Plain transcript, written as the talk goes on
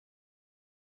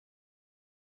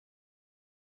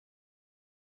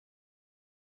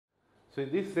So,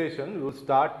 in this session, we will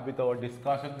start with our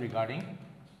discussion regarding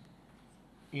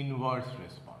inverse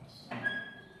response.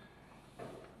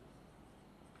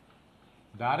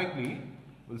 Directly,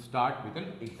 we will start with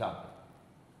an example.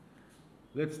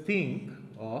 Let us think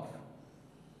of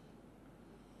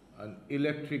an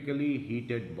electrically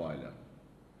heated boiler.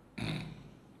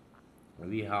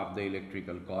 We have the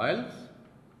electrical coils,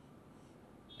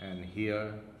 and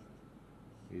here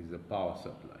is the power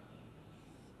supply.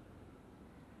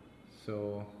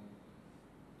 So,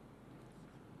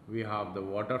 we have the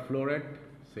water flow rate,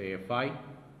 say Fi,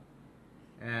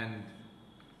 and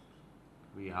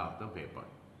we have the vapor.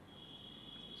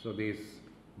 So, these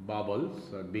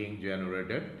bubbles are being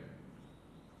generated,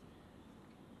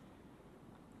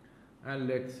 and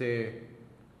let us say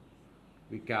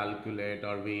we calculate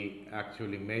or we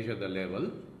actually measure the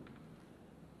level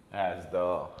as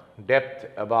the depth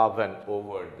above and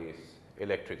over this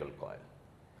electrical coil,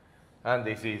 and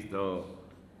this is the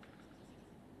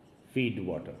feed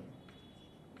water.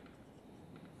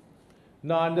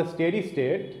 Now, in the steady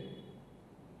state,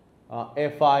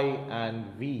 Fi and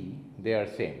V, they are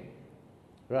same,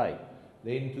 right?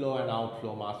 The inflow and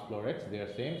outflow mass flow rates, they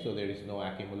are same, so there is no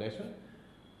accumulation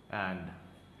and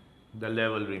the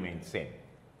level remains same.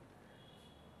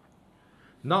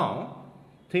 Now,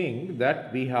 think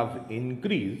that we have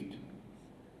increased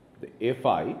the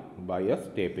Fi by a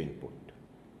step input.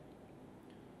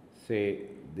 Say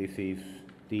this is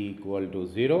t equal to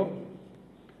 0,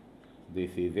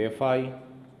 this is Fi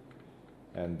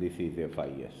and this is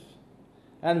Fis,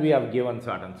 and we have given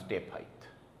certain step height.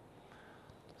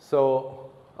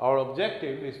 So, our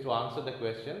objective is to answer the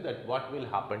question that what will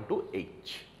happen to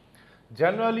H.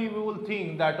 Generally, we will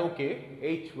think that okay,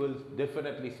 H will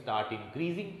definitely start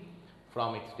increasing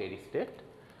from its steady state,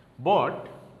 but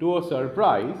to a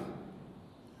surprise,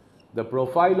 the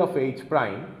profile of H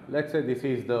prime, let us say this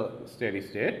is the steady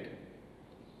state,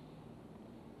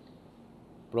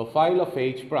 profile of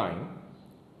H prime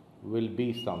will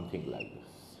be something like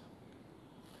this.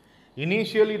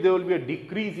 Initially, there will be a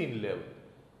decrease in level,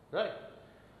 right?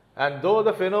 And though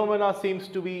the phenomena seems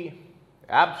to be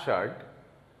absurd,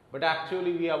 but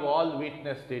actually we have all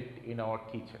witnessed it in our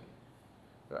kitchen,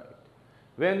 right?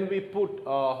 When we put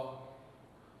a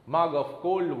mug of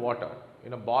cold water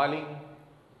in a boiling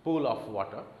pool of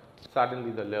water,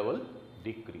 suddenly the level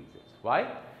decreases. Why?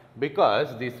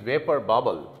 Because this vapor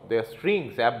bubble, their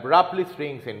strings abruptly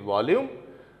shrinks in volume,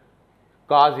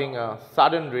 causing a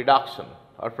sudden reduction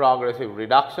or progressive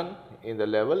reduction in the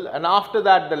level, and after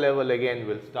that the level again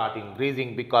will start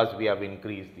increasing because we have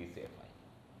increased this Fi.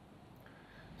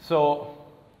 So,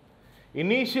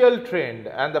 initial trend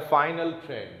and the final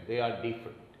trend, they are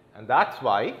different, and that is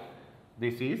why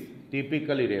this is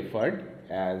typically referred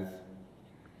as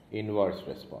inverse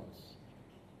response.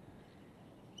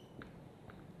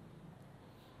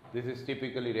 This is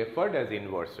typically referred as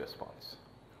inverse response.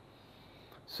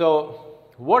 So,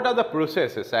 what are the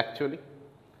processes actually?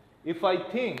 If I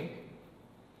think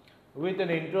with an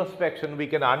introspection, we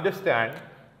can understand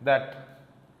that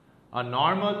a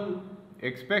normal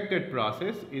expected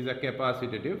process is a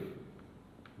capacitive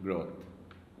growth,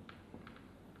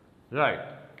 right?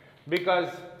 Because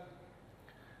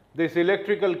this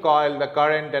electrical coil, the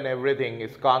current and everything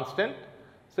is constant,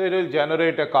 so it will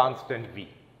generate a constant V.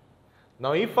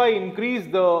 Now, if I increase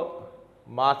the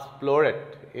mass flow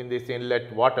rate in this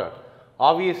inlet water,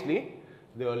 obviously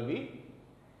there will be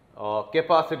a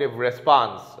capacitive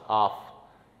response of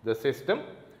the system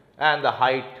and the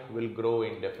height will grow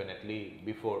indefinitely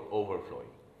before overflowing.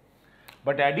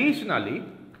 But additionally,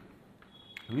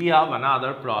 we have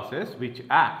another process which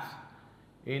acts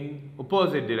in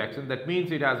opposite direction, that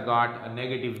means it has got a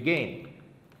negative gain,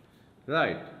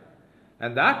 right?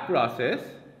 And that process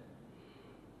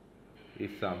is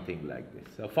something like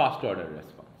this, a first order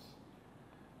response.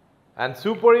 And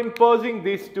superimposing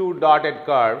these two dotted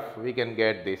curves, we can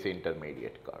get this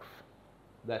intermediate curve.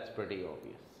 That is pretty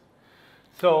obvious.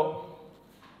 So,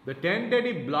 the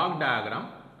tentative block diagram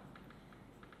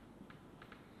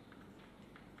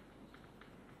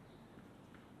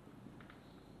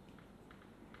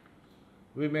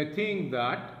we may think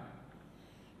that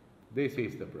this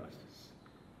is the process.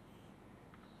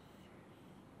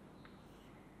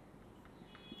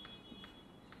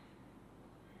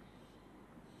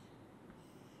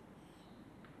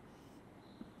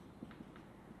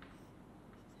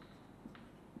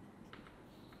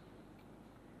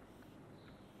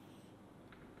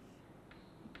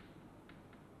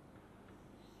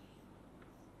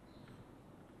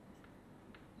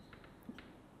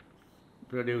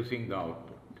 Producing the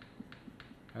output,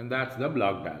 and that is the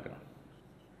block diagram,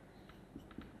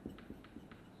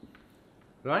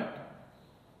 right?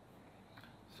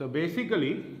 So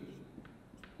basically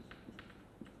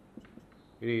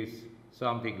it is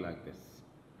something like this.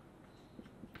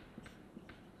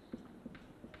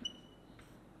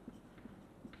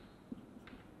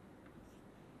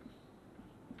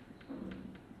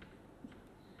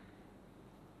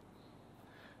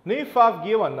 Now if I have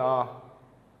given a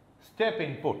step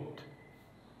input,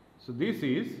 so this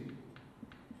is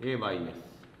A by S.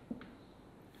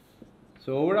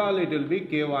 So overall it will be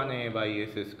K1A by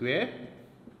S square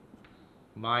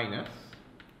minus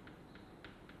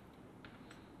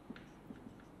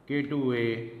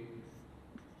K2A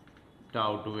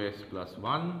tau 2S plus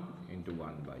 1 into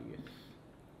 1 by S.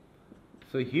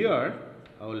 So here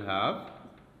I will have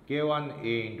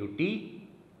K1A into T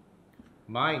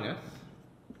minus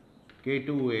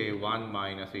K2A 1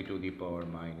 minus e to the power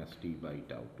minus T by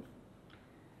tau 2.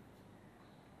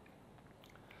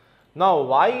 Now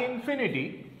y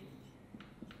infinity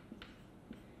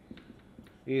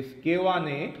is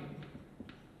K1A,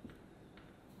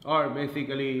 or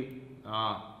basically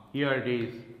here it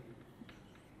is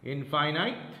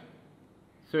infinite,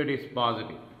 so it is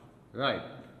positive, right,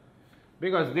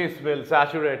 because this will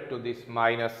saturate to this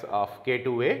minus of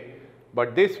K2A,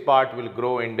 but this part will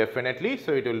grow indefinitely,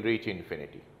 so it will reach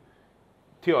infinity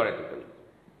theoretically.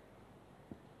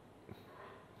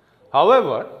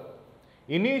 However,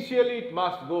 initially it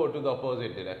must go to the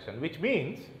opposite direction, which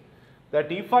means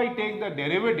that if I take the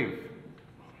derivative,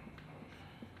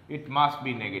 it must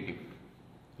be negative,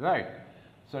 right.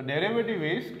 So derivative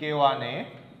is K1A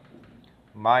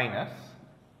minus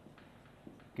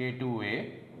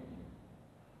K2A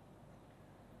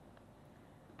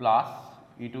plus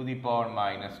e to the power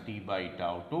minus T by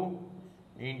tau 2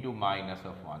 into minus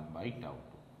of 1 by tau 2.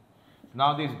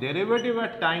 Now this derivative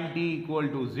at time t equal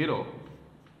to 0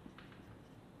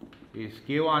 is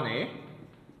K1A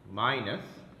minus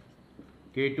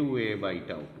K2A by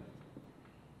tau 2.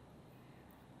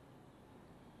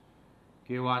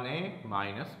 K1A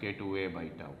minus K2A by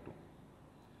tau 2.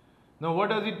 Now what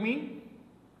does it mean?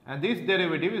 And this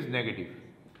derivative is negative.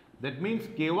 That means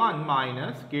K1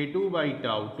 minus K2 by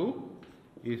tau 2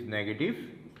 is negative.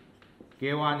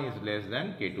 K1 is less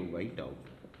than K2 by tau 2.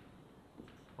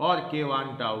 Or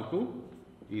K1 tau 2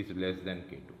 is less than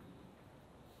K2.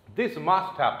 This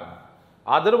must happen.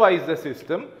 Otherwise the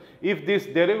system, if this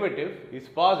derivative is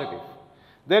positive,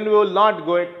 then we will not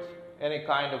get any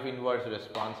kind of inverse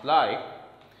response, like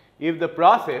if the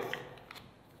process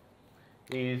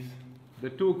is the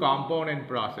two component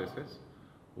processes,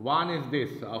 one is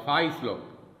this of high slope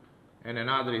and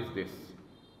another is this,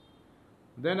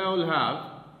 then I will have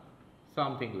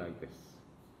something like this.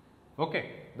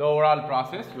 Okay, the overall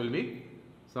process will be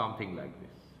something like this.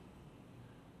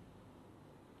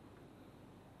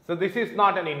 So this is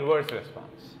not an inverse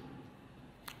response,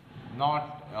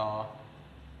 not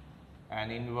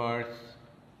an inverse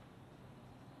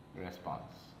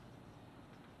response.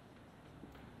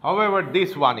 However,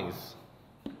 this one is.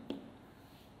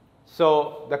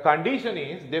 So the condition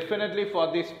is definitely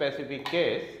for this specific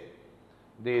case,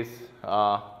 this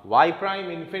y prime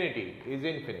infinity is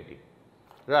infinity,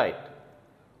 right.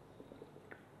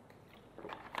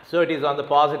 So it is on the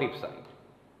positive side.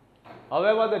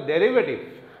 However, the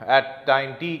derivative at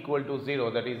time t equal to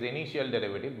 0, that is the initial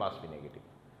derivative, must be negative,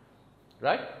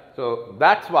 right. So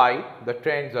that's why the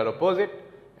trends are opposite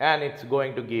and it's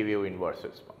going to give you inverse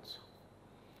response.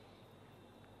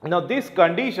 Now this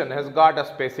condition has got a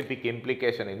specific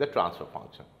implication in the transfer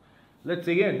function. Let's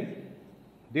again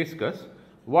discuss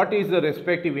what is the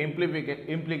respective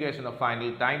implication of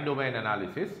finally time domain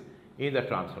analysis in the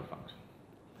transfer function.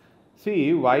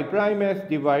 See, y prime s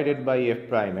divided by f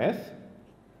prime s,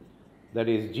 that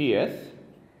is gs,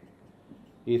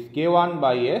 is k1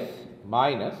 by s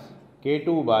minus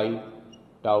k2 by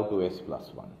tau 2s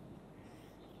plus 1.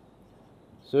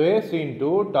 So s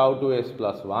into tau 2s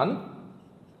plus 1,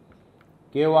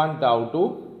 k1 tau 2,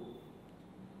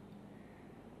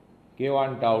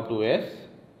 k1 tau 2s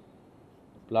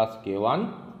plus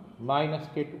k1 minus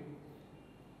k2,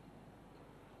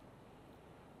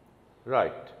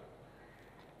 right.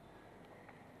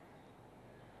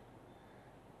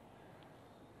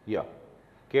 Yeah,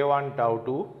 k1 tau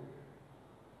 2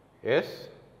 s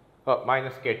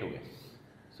minus k2s,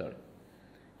 sorry,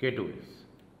 k2s.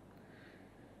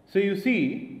 So you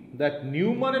see that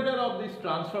numerator of this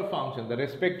transfer function, the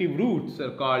respective roots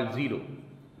are called 0.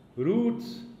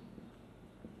 Roots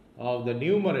of the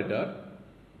numerator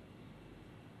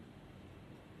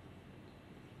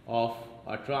of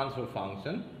a transfer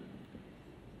function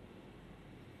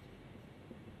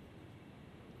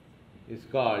is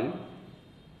called,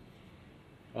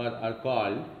 or are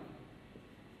called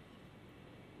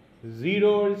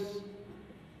zeros,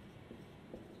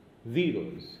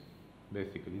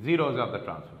 basically zeros of the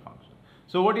transfer function.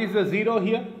 So what is the 0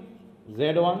 here?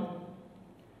 Z1,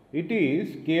 it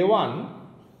is K1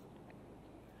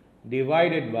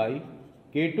 divided by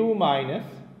K2 minus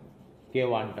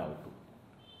K1 tau 2.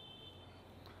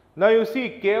 Now you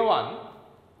see K1,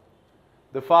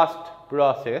 the first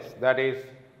process, that is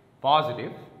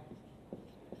positive,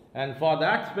 and for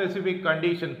that specific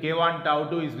condition K1 tau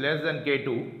 2 is less than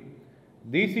K2,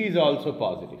 this is also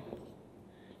positive.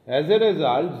 As a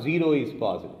result, 0 is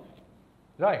positive,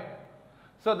 right?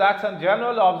 So that's a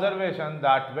general observation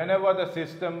that whenever the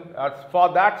system,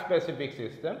 for that specific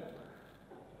system,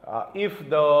 if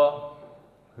the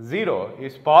 0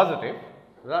 is positive,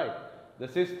 right, the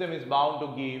system is bound to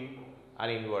give an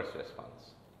inverse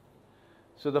response.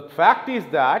 So the fact is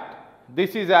that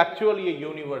this is actually a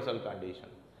universal condition.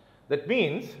 That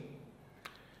means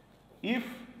if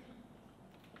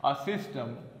a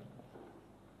system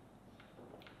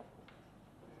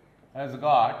has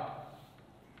got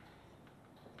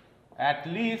at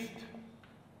least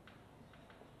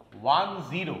one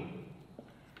 0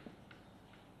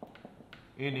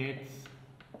 in its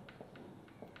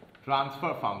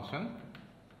transfer function,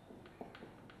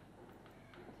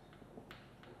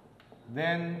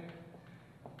 then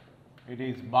it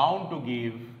is bound to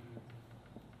give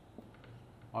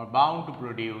or bound to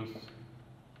produce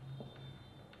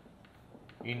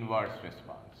inverse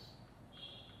response.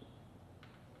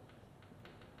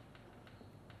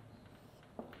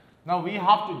 Now we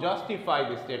have to justify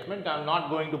this statement. I am not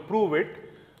going to prove it,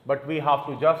 but we have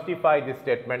to justify this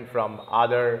statement from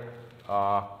other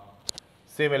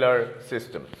similar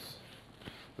systems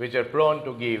which are prone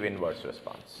to give inverse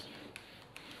response.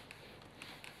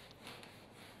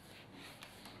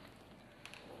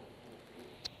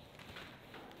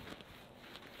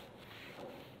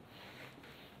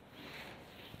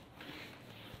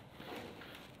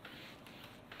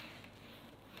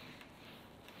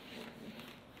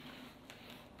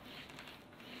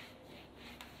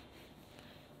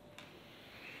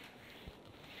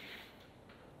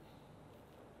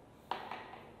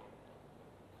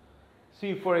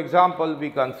 See, for example,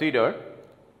 we consider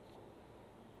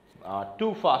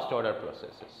two first order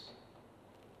processes,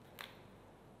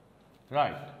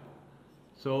 right.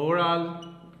 So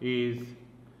overall is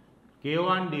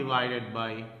K1 divided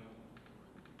by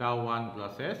tau 1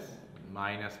 plus s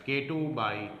minus K2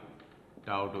 by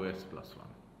tau 2s plus 1.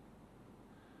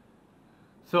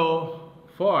 So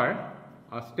for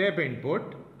a step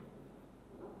input,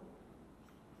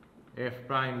 f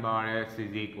prime bar s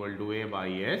is equal to a by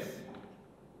s,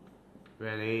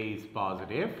 where a is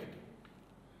positive,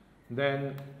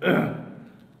 then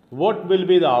what will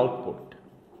be the output?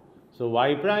 So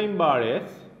y prime bar s,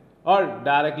 or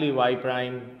directly y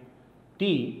prime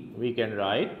t, we can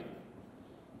write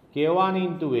K1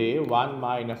 into a 1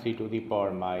 minus e to the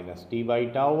power minus t by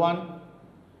tau 1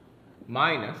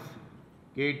 minus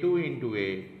K2 into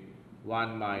a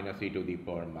 1 minus e to the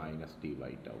power minus t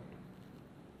by tau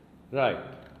 2, right.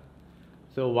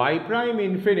 So y prime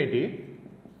infinity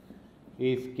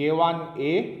is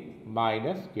K1a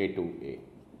minus K2a.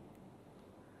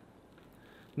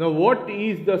 Now what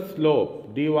is the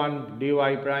slope d1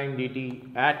 dy prime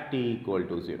dt at t equal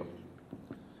to 0?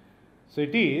 So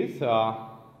it is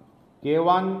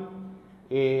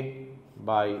K1a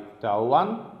by tau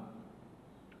 1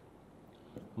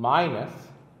 minus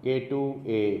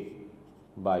K2a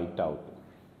by tau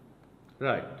 2,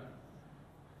 right.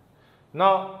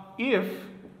 Now if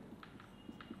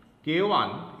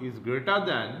K1 is greater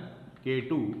than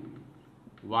K2,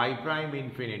 y prime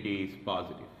infinity is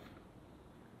positive.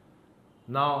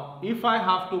 Now if I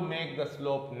have to make the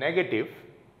slope negative,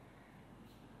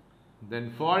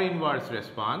 then for inverse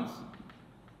response,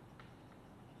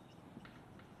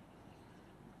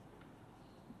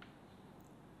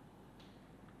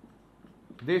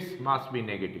 this must be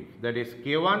negative, that is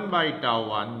K1 by tau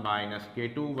 1 minus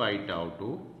K2 by tau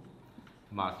 2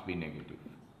 must be negative.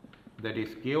 That is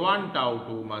K1 tau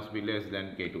 2 must be less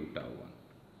than K2 tau 1.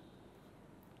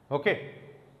 Okay.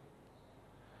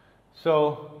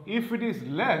 So if it is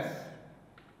less,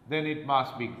 then it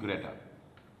must be greater,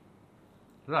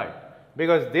 right,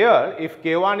 because there if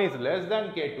K1 is less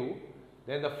than K2,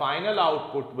 then the final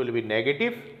output will be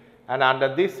negative, and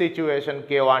under this situation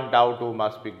K1 tau 2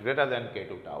 must be greater than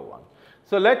K2 tau 1.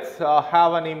 So let's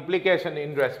have an implication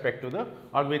in respect to the,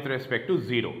 or with respect to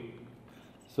 0.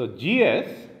 So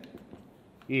GS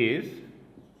is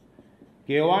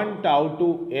K1 tau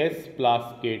 2 s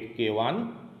plus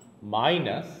K1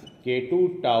 minus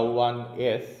K2 tau 1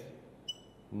 s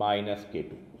minus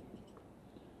K2.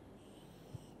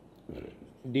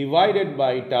 divided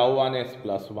by tau 1s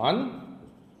plus 1,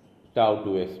 tau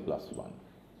 2s plus 1.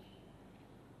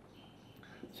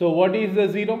 So what is the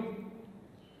 0?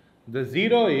 The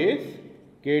 0 is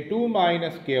k2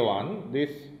 minus k1,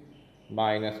 this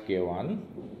minus k1,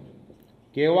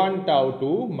 k1 tau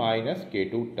 2 minus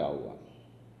k2 tau 1.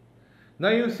 Now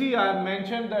you see I have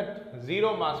mentioned that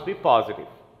 0 must be positive.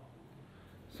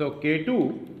 So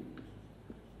k2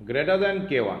 greater than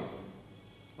k1,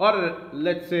 or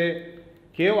let's say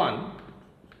k1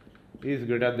 is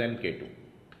greater than k2,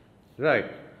 right.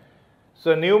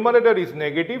 So numerator is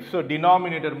negative, so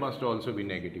denominator must also be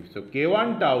negative. So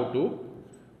k1 tau 2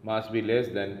 must be less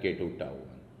than k2 tau 1.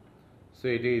 So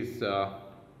it is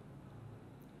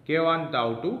k1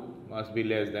 tau 2 must be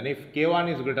less than, if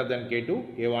k1 is greater than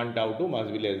k2, k1 tau 2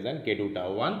 must be less than k2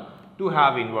 tau 1 to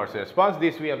have inverse response.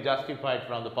 This we have justified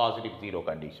from the positive 0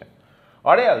 condition.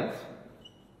 Or else,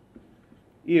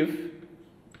 if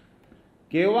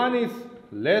k1 is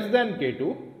less than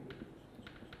k2,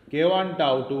 k1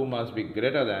 tau 2 must be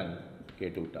greater than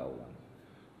k2 tau 1.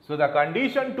 So the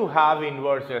condition to have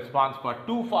inverse response for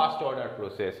two first order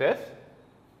processes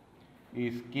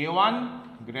is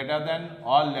k1 greater than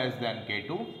or less than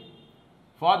k2.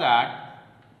 For that,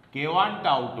 k1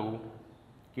 tau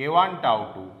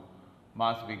 2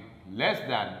 must be less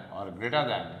than or greater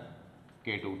than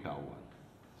k2 tau 1.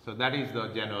 So that is the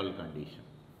general condition.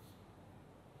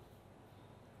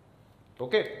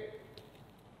 Okay.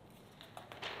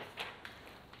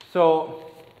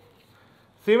 So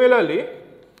similarly,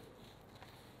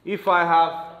 if I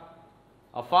have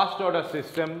a first order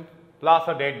system plus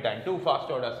a dead time, two first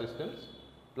order systems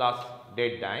plus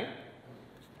dead time.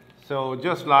 So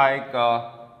just like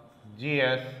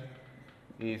GS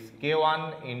is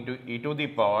k1 into e to the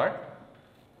power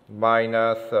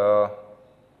minus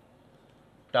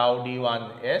tau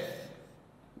d1 s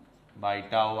by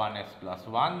tau 1s plus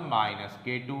 1 minus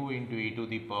k2 into e to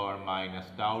the power minus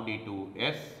tau d2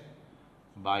 s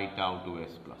by tau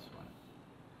 2s plus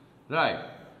 1. Right.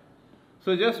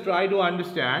 So just try to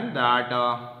understand that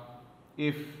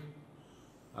if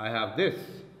I have this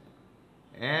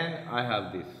and I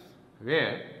have this,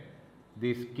 where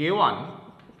this k1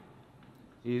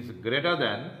 is greater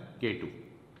than k2.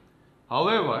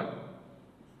 However,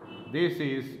 this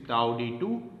is tau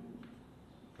d2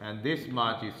 and this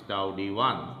much is tau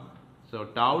d1. So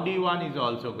tau d1 is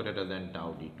also greater than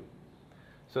tau d2.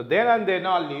 So then and then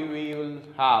only we will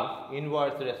have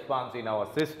inverse response in our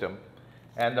system,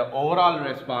 and the overall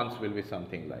response will be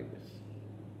something like this.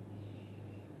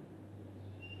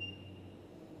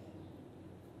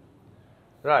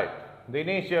 Right. The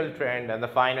initial trend and the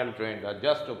final trend are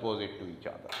just opposite to each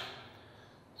other.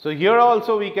 So here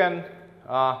also we can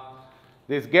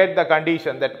get the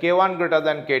condition that k1 greater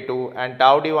than k2 and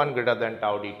tau d1 greater than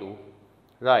tau d2,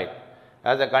 right,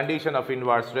 as a condition of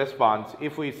inverse response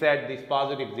if we set this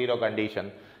positive 0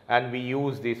 condition and we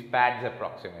use this PADS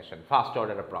approximation, first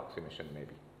order approximation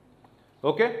maybe.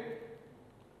 Okay.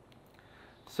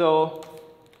 So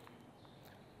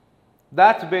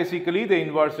that's basically the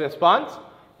inverse response,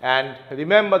 and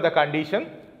remember the condition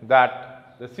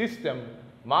that the system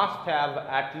must have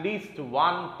at least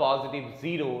one positive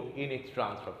 0 in its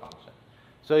transfer function.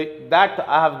 So that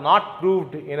I have not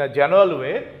proved in a general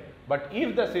way, but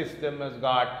if the system has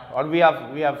got, or we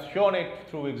have shown it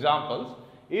through examples,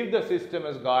 if the system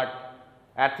has got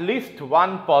at least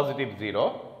one positive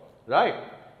 0, right,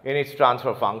 in its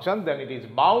transfer function, then it is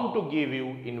bound to give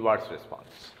you inverse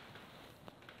response.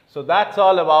 So that's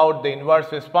all about the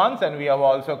inverse response, and we have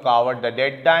also covered the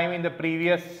dead time in the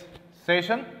previous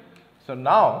session. So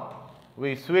now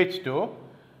we switch to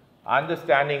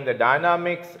understanding the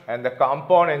dynamics and the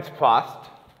components first.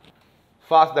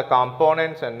 First the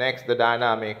components and next the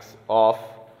dynamics of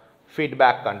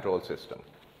feedback control system.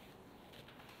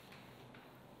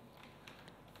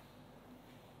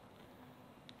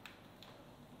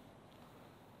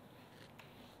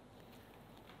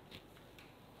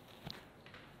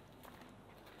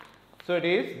 So it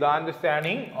is the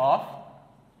understanding of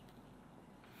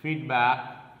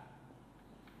feedback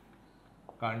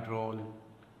control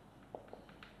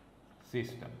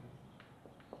system.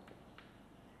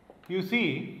 You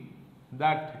see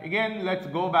that again, let's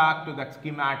go back to that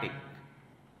schematic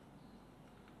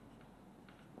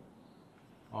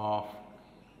of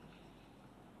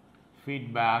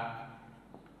feedback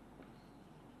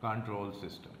control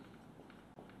system.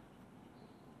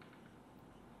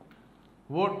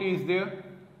 What is there?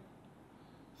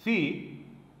 See,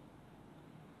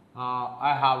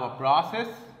 I have a process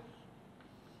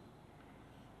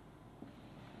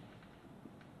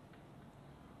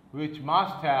which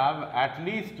must have at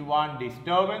least one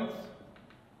disturbance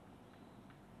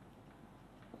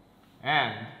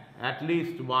and at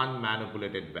least one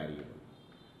manipulated variable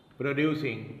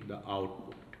producing the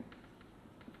output.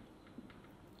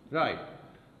 Right.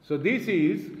 So this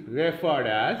is referred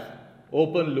as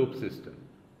open loop system.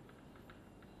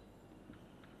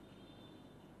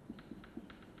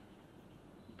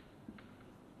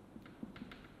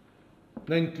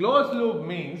 Then closed loop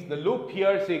means the loop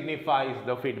here signifies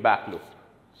the feedback loop.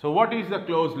 So what is the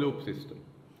closed loop system?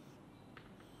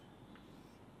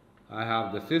 I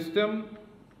have the system,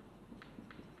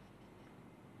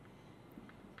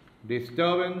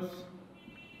 disturbance,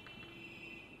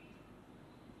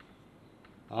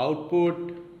 output,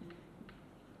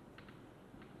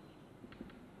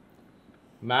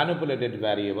 manipulated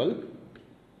variable.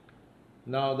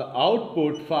 Now the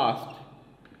output first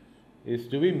is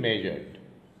to be measured.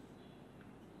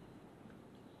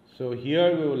 So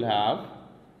here we will have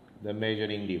the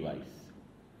measuring device.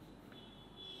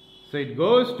 So it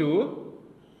goes to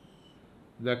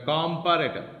the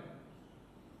comparator,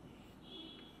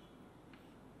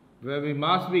 where we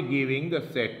must be giving the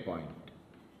set point.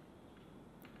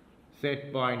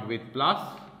 Set point with plus,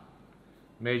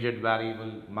 measured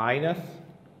variable minus.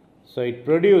 So it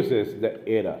produces the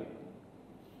error.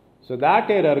 So that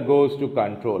error goes to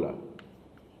controller.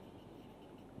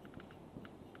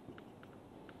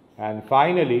 And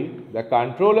finally, the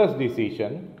controller's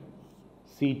decision,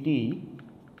 CT,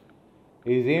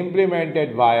 is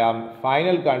implemented via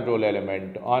final control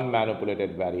element on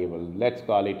manipulated variable. Let's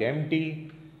call it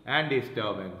MT, and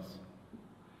disturbance,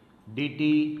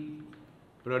 DT,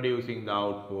 producing the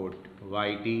output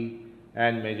YT,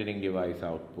 and measuring device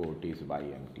output is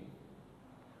YMT.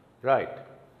 Right.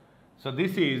 So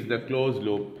this is the closed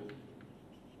loop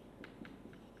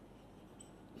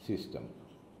system.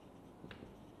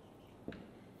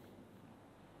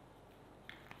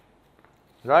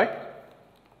 Right.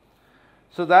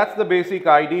 So that's the basic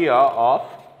idea of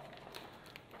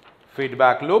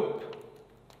feedback loop.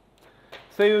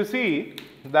 So you see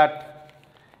that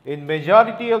in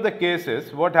majority of the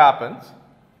cases what happens,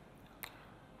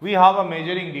 we have a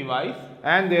measuring device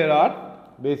and there are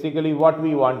basically what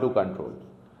we want to control.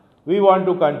 We want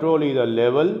to control either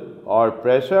level or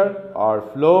pressure or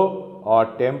flow or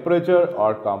temperature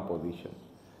or composition.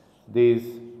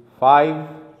 These 5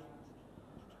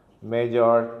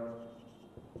 major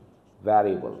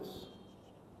variables.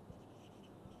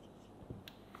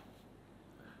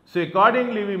 So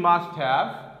accordingly we must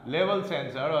have level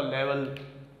sensor or level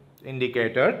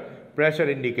indicator, pressure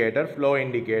indicator, flow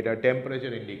indicator,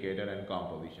 temperature indicator and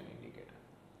composition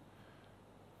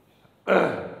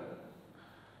indicator.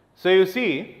 So you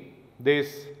see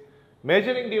this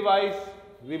measuring device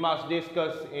we must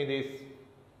discuss in this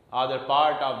other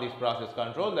part of this process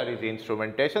control, that is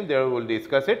instrumentation. There we will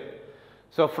discuss it.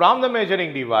 So from the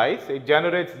measuring device it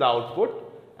generates the output,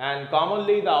 and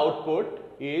commonly the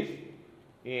output is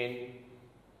in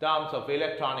terms of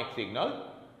electronic signal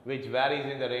which varies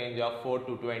in the range of 4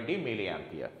 to 20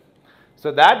 milliampere.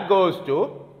 So that goes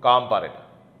to comparator,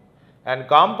 and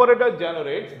comparator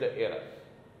generates the error.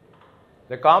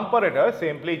 The comparator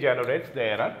simply generates the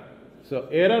error. So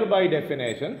error by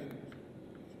definition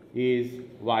is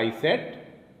Y set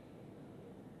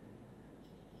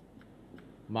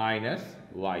minus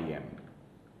Ym.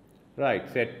 Right,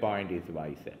 set point is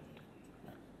Y set.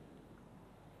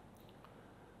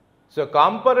 So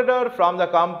comparator, from the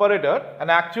comparator, and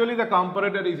actually the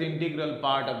comparator is integral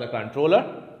part of the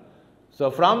controller. So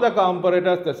from the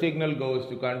comparator the signal goes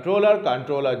to controller,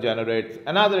 controller generates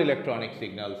another electronic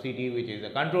signal CT which is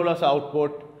the controller's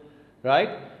output, right,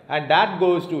 and that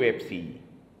goes to FCE.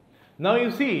 Now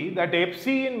you see that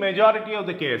FCE in majority of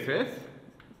the cases,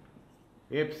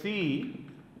 FCE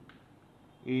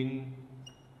in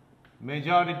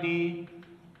majority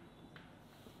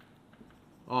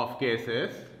of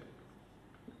cases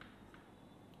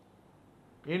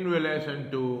in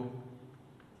relation to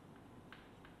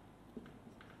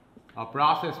a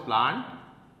process plant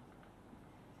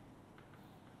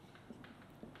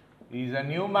is a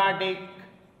pneumatic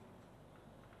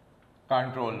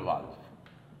control valve.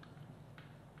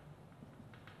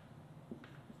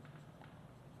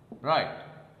 Right.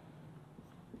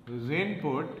 Whose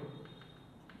input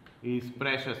is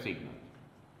pressure signal.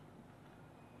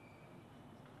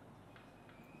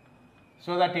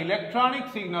 So that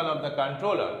electronic signal of the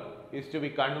controller is to be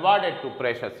converted to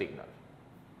pressure signal.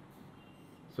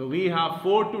 So we have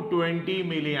 4 to 20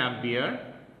 milliampere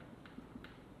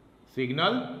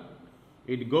signal.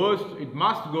 It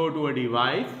must go to a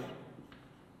device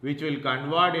which will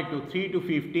convert it to 3 to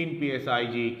 15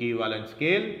 psig equivalent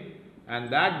scale, and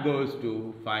that goes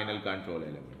to final control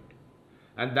element.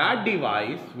 And that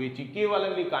device which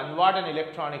equivalently convert an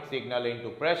electronic signal into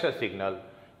pressure signal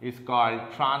is called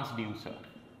transducer,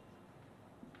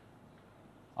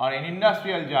 or in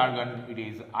industrial jargon it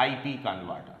is IP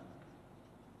converter,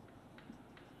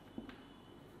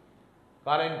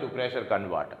 current to pressure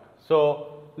converter.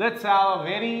 So, let us have a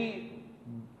very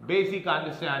basic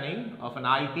understanding of an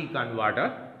IP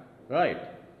converter, right.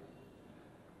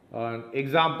 An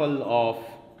example of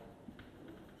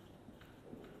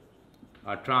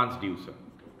a transducer,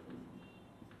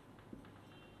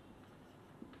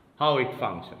 how it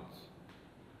functions.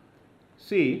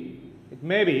 See, it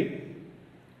may be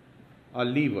a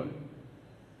lever,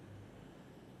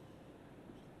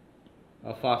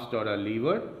 a first order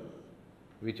lever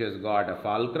which has got a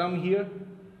fulcrum here,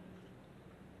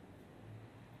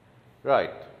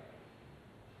 right.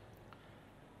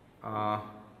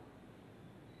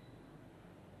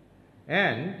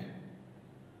 And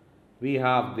we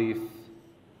have this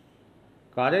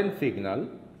current signal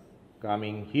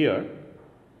coming here,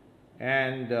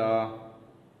 and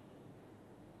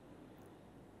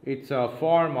it's a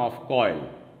form of coil,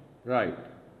 right.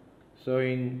 So,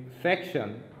 in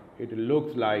section it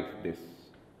looks like this,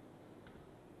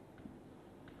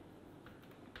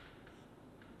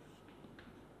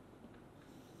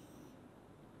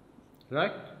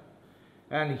 right,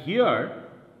 and here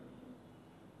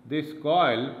this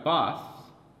coil pass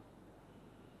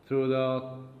through the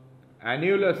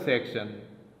annular section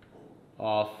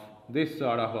of this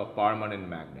sort of a permanent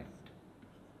magnet.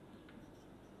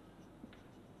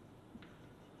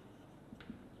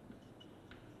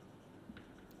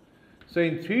 So,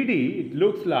 in 3D it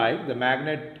looks like the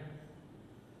magnet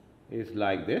is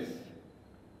like this,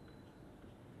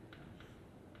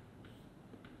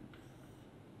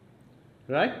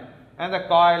 right, and the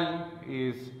coil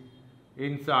is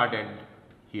inserted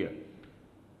here.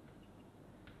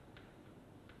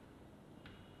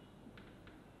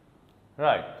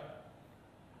 Right.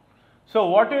 So,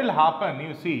 what will happen,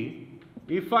 you see,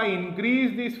 if I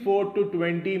increase this 4 to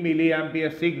 20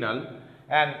 milliampere signal,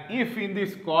 and if in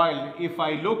this coil, if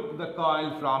I look the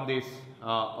coil from this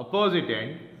opposite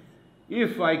end,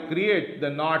 if I create the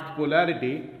north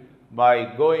polarity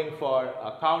by going for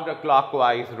a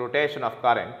counterclockwise rotation of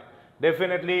current,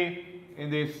 definitely in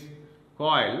this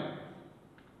coil,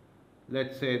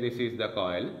 let us say this is the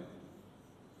coil,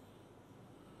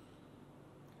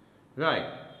 right,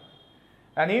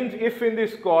 and if in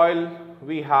this coil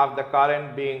we have the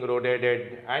current being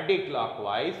rotated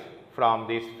anti-clockwise from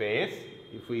this phase,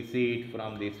 if we see it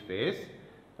from this phase,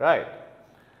 right.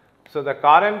 So, the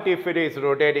current, if it is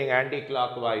rotating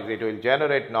anti-clockwise, it will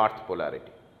generate north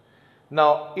polarity.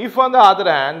 Now, if on the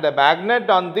other hand the magnet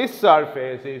on this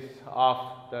surface is of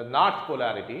the north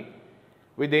polarity,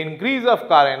 with the increase of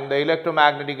current, the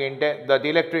magnetic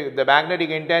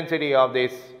intensity of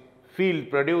this field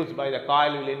produced by the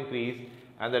coil will increase,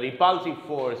 and the repulsive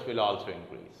force will also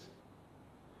increase.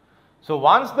 So,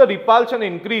 once the repulsion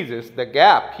increases, the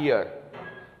gap here,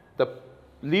 the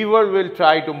lever will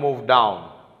try to move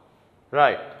down,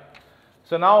 right.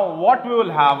 So, now what we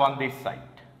will have on this side?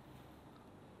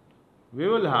 We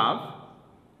will have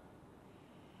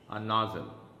a nozzle,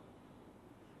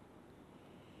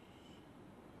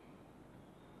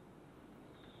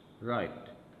 right,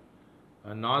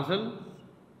 a nozzle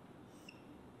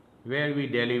where we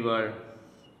deliver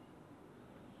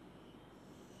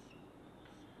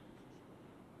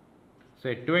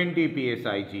say 20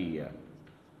 psi G here,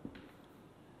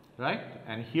 right,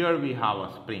 and here we have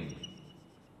a spring,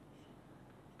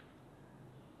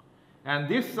 and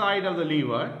this side of the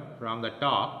lever from the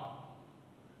top,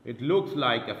 it looks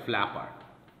like a flapper,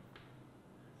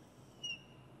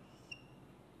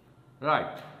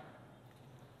 right.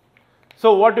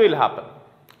 So, what will happen?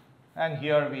 And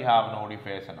here we have no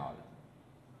deface and all.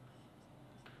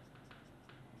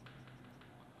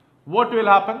 What will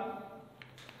happen?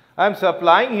 I am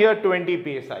supplying here 20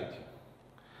 psi G.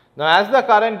 Now, as the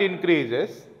current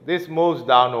increases, this moves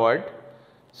downward.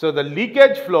 So, the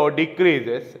leakage flow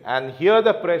decreases, and here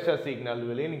the pressure signal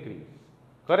will increase,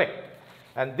 correct.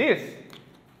 And this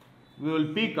we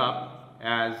will pick up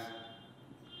as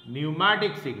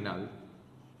pneumatic signal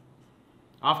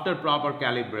after proper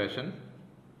calibration.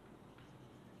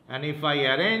 And if I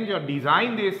arrange or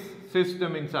design this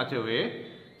system in such a way,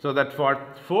 so that for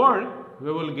 4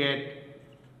 we will get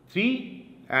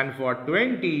 3, and for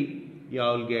 20 you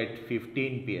will get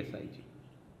 15 psi G,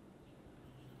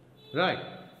 right,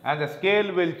 and the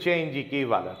scale will change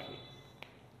equivalently,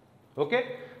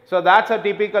 okay. So, that is a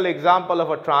typical example of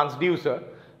a transducer,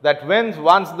 that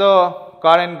once the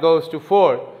current goes to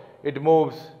 4, it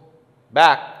moves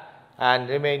back and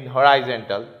remain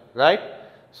horizontal, right,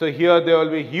 So here there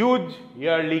will be huge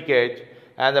air leakage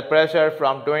and the pressure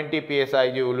from 20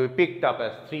 psig will be picked up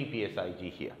as 3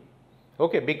 psig here,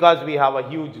 okay, because we have a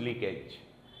huge leakage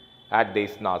at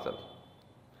this nozzle.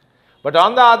 But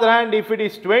on the other hand, if it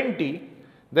is 20,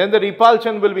 then the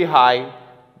repulsion will be high,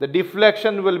 the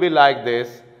deflection will be like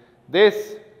this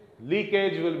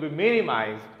leakage will be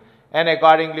minimized, and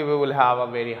accordingly we will have a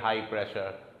very high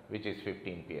pressure which is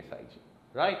 15 psig,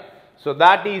 right. So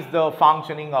that is the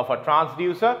functioning of a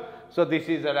transducer. So this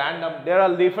is a random, there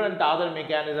are different other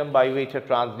mechanisms by which a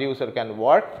transducer can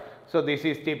work. So this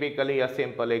is typically a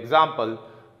simple example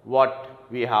what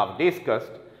we have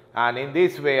discussed, and in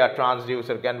this way a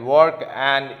transducer can work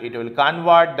and it will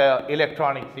convert the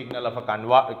electronic signal of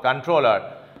a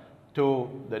controller to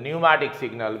the pneumatic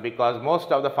signal, because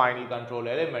most of the final control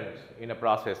elements in a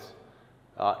process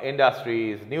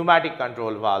industry is pneumatic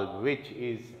control valve which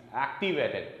is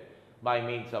activated by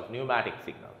means of pneumatic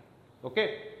signal.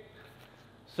 Okay.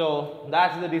 So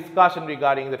that's the discussion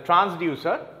regarding the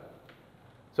transducer.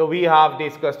 So we have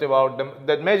discussed about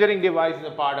the measuring device is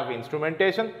a part of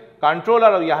instrumentation. Controller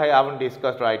I haven't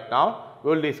discussed right now,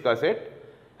 we will discuss it,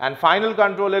 and final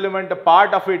control element, a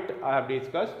part of it I have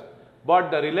discussed,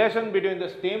 but the relation between the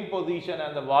stem position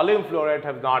and the volume flow rate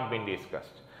have not been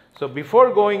discussed. So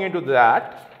before going into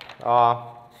that,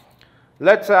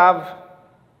 let's have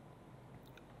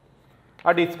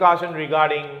a discussion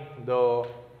regarding the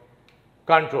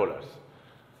controllers.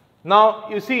 Now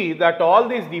you see that all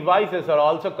these devices are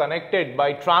also connected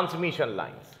by transmission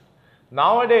lines.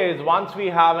 Nowadays, once we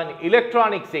have an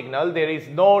electronic signal, there is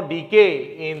no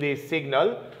decay in this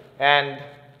signal and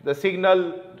the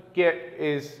signal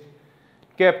is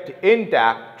kept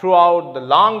intact throughout the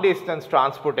long distance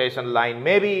transportation line,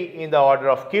 maybe in the order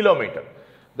of kilometer.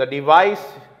 The device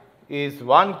is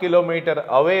 1 kilometer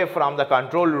away from the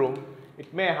control room,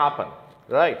 it may happen,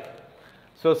 right.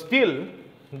 So still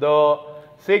the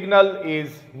signal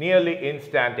is nearly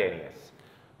instantaneous,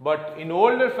 but in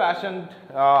older fashioned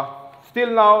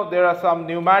still now there are some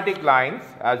pneumatic lines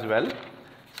as well.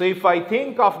 So if I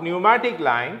think of pneumatic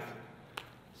lines,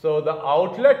 so the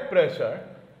outlet pressure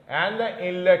and the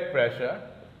inlet pressure,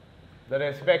 the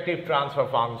respective transfer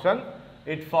function,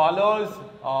 it follows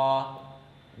a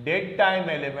dead time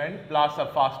element plus a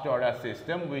first order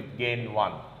system with gain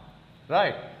 1,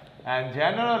 right, and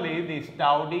generally this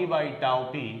tau d by tau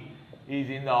p is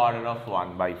in the order of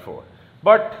 1 by 4.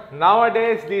 But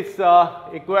nowadays these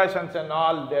equations and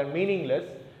all, they are meaningless,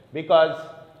 because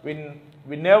we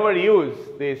never use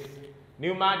these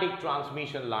pneumatic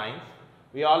transmission lines,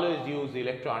 we always use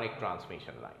electronic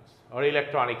transmission lines or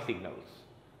electronic signals,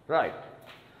 right.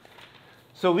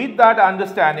 So with that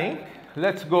understanding,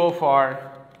 let's go for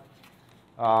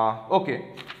okay,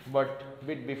 but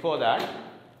bit before that,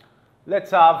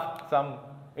 let's have some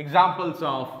examples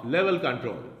of level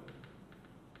control,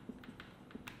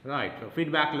 right, so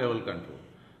feedback level control.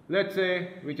 Let's say,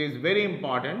 which is very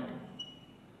important,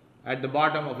 at the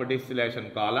bottom of a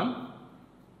distillation column,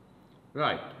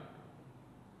 right.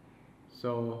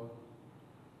 So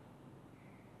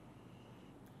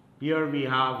here we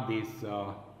have this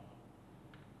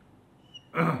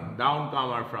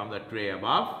downcomer from the tray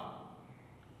above.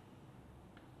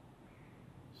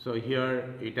 So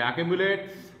here it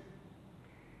accumulates,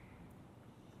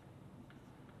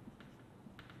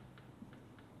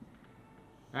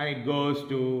 and it goes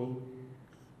to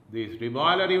this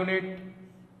reboiler unit,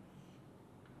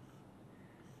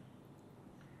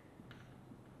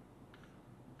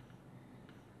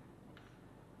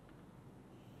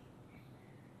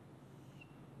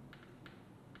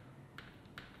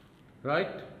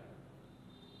 right,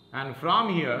 and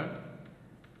from here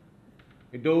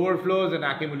it overflows and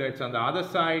accumulates on the other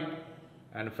side,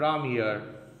 and from here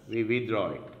we withdraw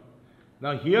it.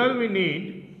 Now here we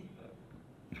need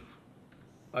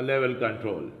a level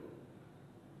control,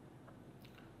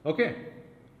 okay.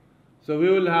 So we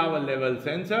will have a level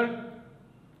sensor,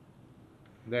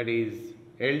 that is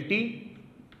LT,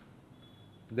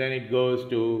 then it goes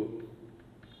to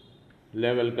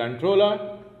level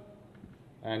controller,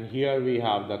 and here we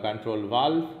have the control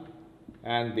valve,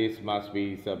 and this must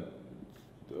be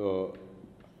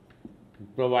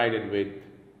provided with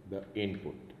the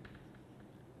input,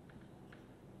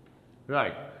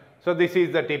 right. So this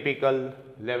is the typical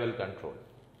level control.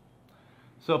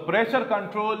 So pressure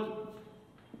control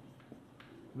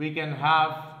we can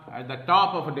have at the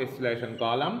top of a distillation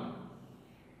column,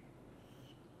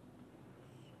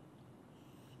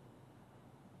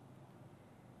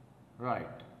 right.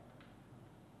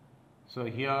 So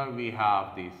here we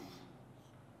have this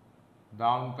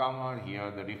downcomer,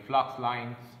 here the reflux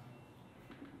lines.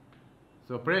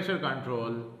 So pressure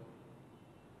control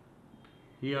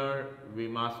Here we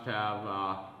must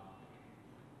have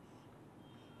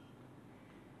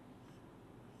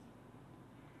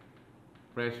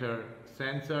pressure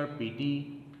sensor PT.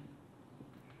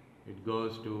 It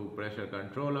goes to pressure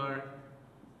controller,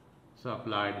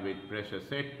 supplied with pressure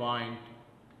set point,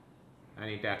 and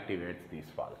it activates these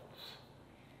valves.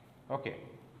 Okay.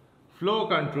 Flow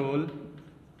control.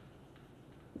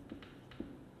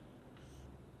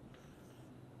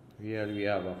 Here we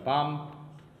have a pump,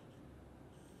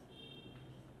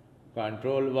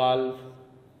 control valve,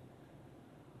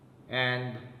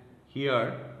 and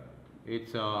here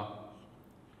it's a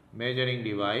measuring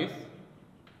device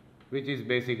which is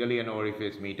basically an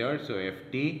orifice meter. So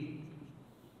FT,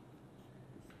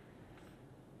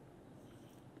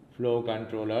 flow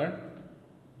controller,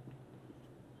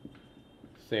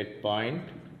 set point,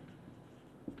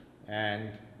 and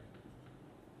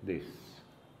this.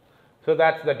 So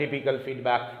that's the typical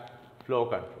feedback flow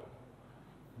control.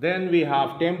 Then we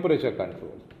have temperature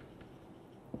control.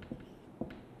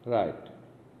 Right.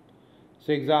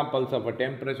 So examples of a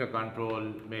temperature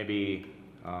control may be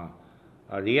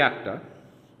a reactor,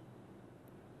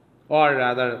 or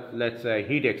rather let's say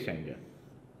heat exchanger.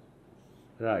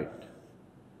 Right.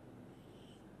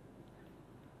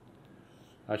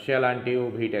 A shell and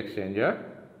tube heat exchanger.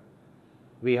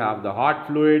 We have the hot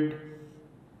fluid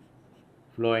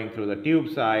flowing through the tube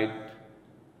side.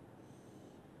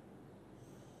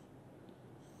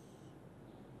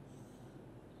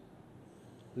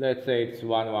 Let's say it's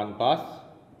 1 pass,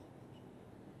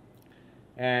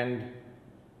 and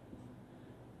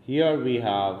here we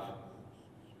have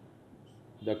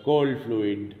the cold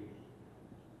fluid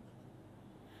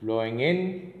flowing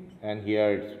in, and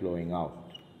here it's flowing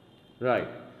out. Right.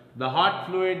 The hot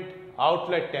fluid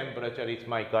outlet temperature is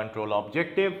my control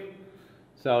objective.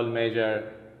 So I'll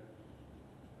measure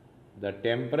the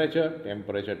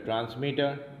temperature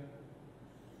transmitter,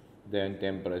 then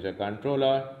temperature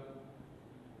controller,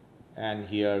 and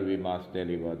here we must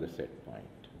deliver the set point.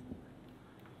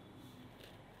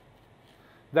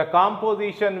 The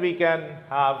composition we can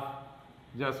have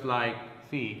just like,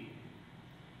 see,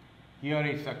 here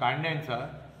is a condenser,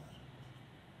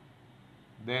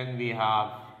 then we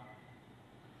have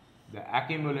the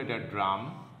accumulator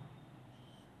drum,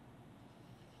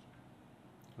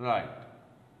 right.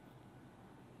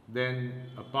 Then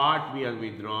a part we are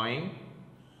withdrawing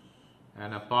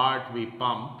and a part we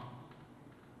pump,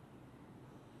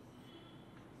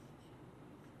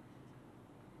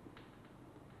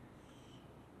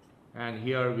 and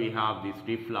here we have this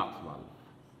reflux valve,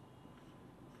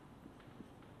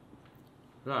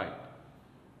 right.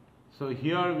 So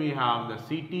here we have the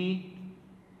CT,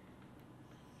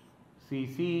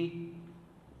 CC,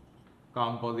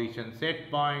 composition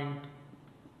set point,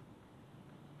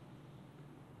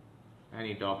 and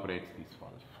it operates this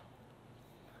valve.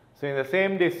 So in the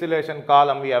same distillation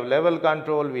column we have level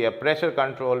control, we have pressure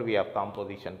control, we have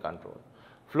composition control.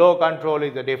 Flow control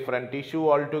is a different issue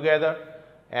altogether,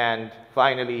 and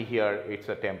finally here it's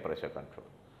a temperature control.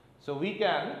 So we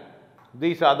can,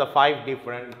 these are the 5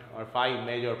 different or 5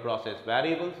 major process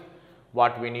variables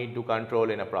what we need to control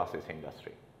in a process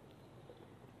industry.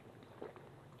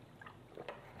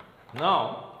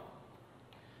 Now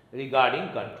regarding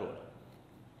control.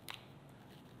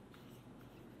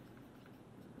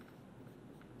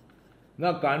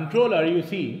 Now controller, you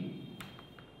see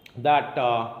that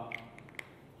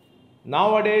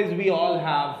nowadays we all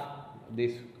have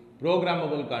this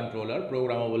programmable controller,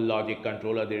 programmable logic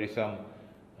controller. There is some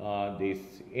this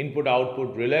input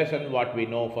output relation what we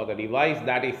know for the device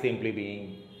that is simply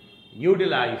being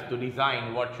utilized to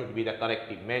design what should be the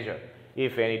corrective measure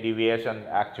if any deviation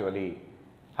actually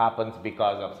happens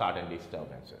because of certain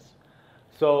disturbances.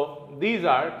 So these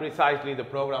are precisely the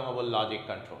programmable logic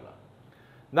controller.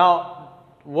 Now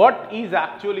what is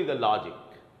actually the logic?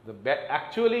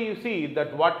 Actually you see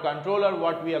that what controller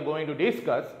what we are going to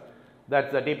discuss,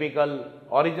 that's the typical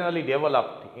originally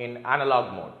developed in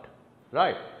analog mode,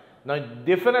 right. Now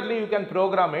definitely you can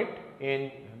program it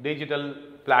in digital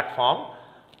platform,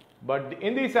 but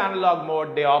in this analog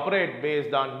mode they operate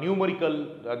based on numerical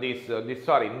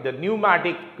the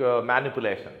pneumatic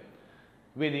manipulation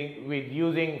with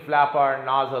using flapper,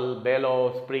 nozzle,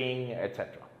 bellow, spring,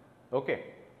 etc. Okay.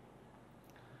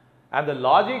 And the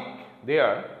logic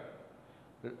there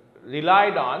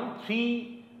relied on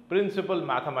 3 principal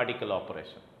mathematical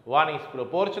operations. One is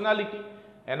proportionality,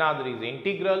 another is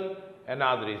integral,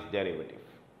 another is derivative.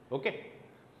 Okay.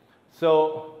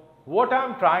 So what I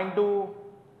am trying to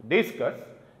discuss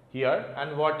here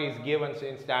and what is given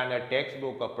in standard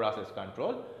textbook of process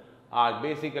control are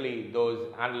basically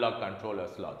those analog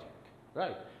controllers logic,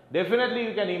 right. definitely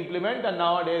you can implement, and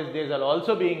nowadays these are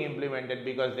also being implemented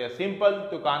because they are simple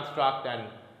to construct and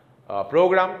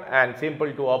program and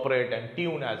simple to operate and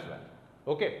tune as well.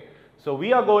 Okay. So,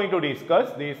 we are going to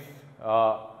discuss this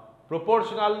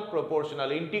proportional,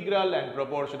 proportional integral and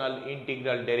proportional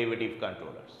integral derivative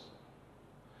controllers.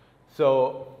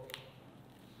 So,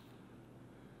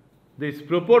 this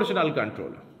proportional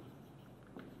controller.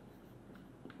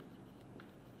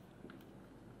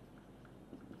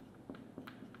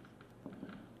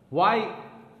 Why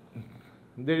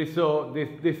there is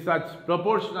this such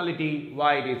proportionality,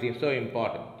 why it is so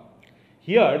important?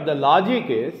 Here the logic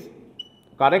is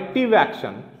corrective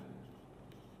action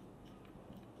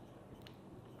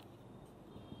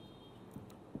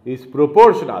is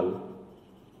proportional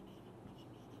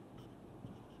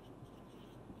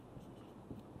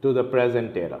to the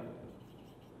present error.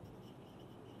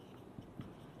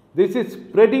 This is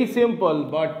pretty simple,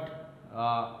 but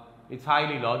it's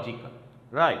highly logical,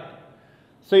 right?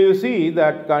 So, you see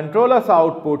that controller's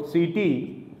output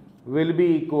Ct will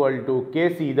be equal to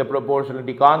Kc, the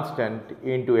proportionality constant,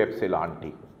 into epsilon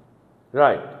t,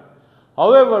 right?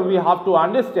 However, we have to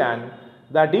understand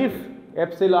that if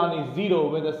epsilon is 0,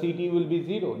 whether Ct will be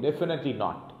 0? Definitely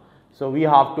not. So, we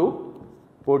have to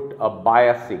put a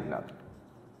bias signal,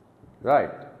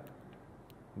 right?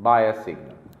 Bias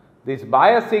signal. This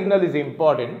bias signal is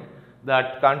important,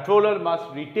 that controller must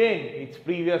retain its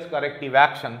previous corrective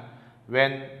action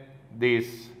when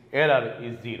this error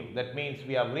is 0. That means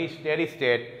we have reached steady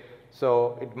state,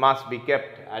 so it must be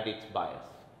kept at its bias.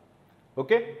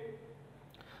 Okay?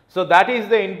 So, that is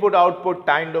the input output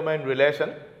time domain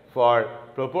relation for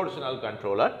proportional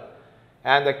controller,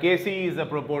 and the Kc is the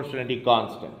proportionality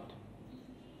constant.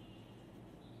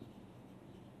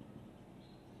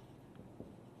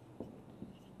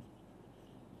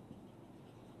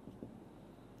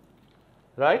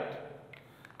 Right?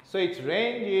 So, its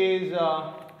range is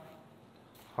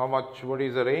how much? What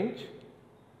is the range?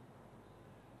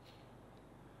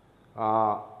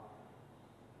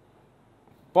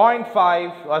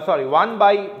 0.5 sorry 1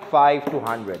 by 5 to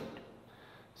 100.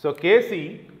 So,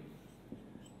 Kc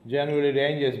generally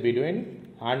ranges between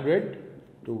 100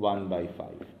 to 1 by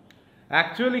 5.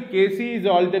 Actually, Kc is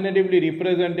alternatively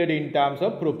represented in terms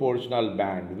of proportional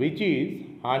band, which is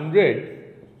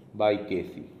 100 by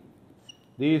Kc.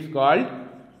 This is called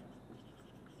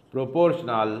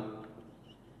proportional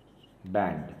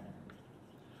band.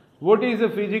 What is the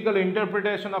physical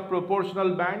interpretation of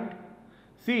proportional band?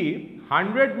 See,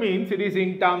 100 means it is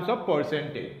in terms of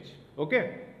percentage.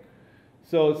 Okay.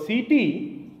 So,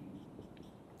 Ct,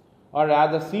 or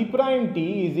rather C prime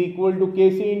t, is equal to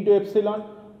Kc into epsilon,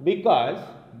 because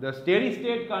the steady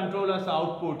state controller's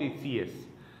output is Cs.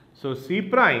 So, C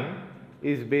prime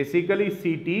is basically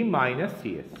Ct minus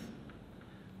Cs.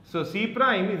 So, C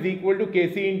prime is equal to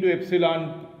Kc into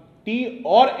epsilon t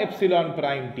or epsilon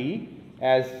prime t,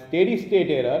 as steady state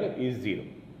error is 0,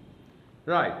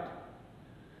 right.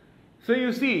 So,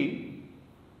 you see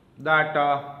that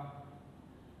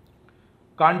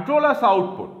controller's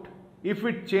output, if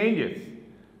it changes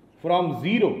from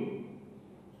 0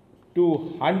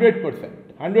 to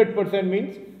 100%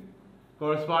 means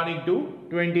corresponding to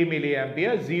 20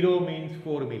 milliampere, 0 means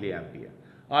 4 milliampere,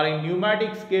 or in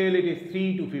pneumatic scale it is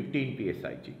 3 to 15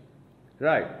 psig,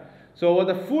 right. So,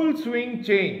 over the full swing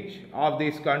change of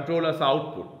this controller's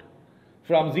output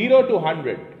from 0 to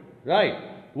 100, right,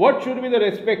 what should be the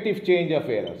respective change of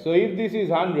error? So, if this is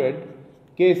 100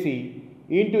 Kc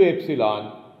into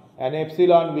epsilon, and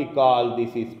epsilon we call this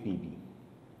is Pb,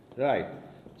 right.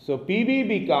 So, Pb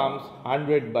becomes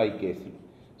 100 by Kc.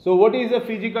 So, what is the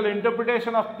physical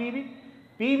interpretation of Pb?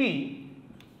 Pb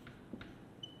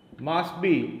must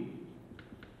be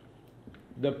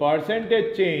the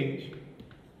percentage change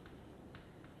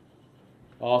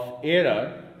of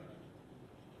error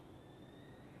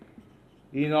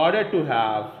in order to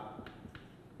have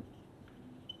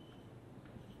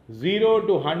 0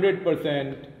 to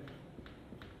 100%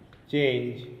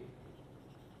 change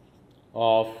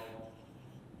of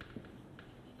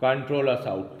controller's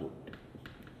output.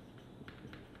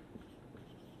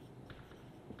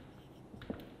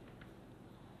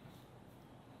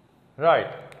 Right.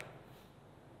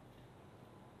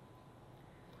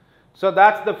 So,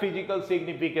 that is the physical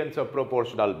significance of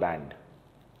proportional band.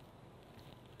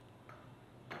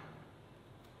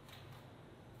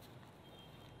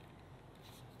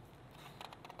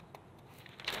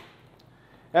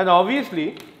 And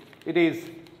obviously, it is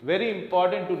very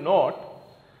important to note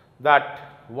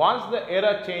that once the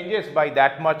error changes by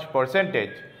that much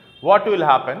percentage, what will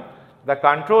happen? The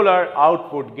controller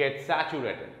output gets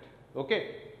saturated.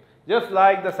 Okay. Just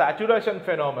like the saturation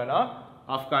phenomena,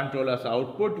 of controller's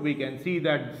output, we can see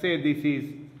that, say, this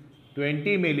is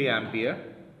 20 milliampere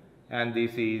and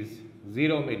this is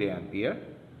 0 milliampere,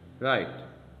 right.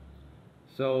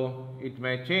 So it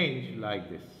may change like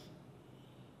this,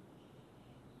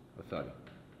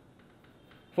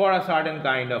 for a certain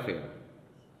kind of error.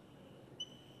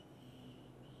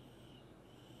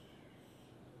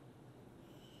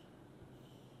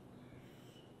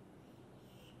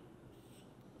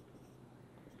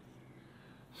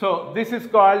 So this is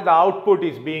called the output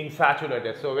is being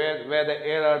saturated. So where the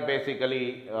error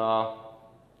basically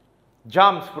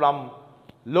jumps from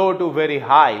low to very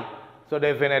high. So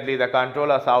definitely the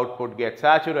controller's output gets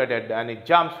saturated and it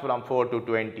jumps from 4 to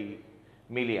 20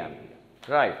 milliampere,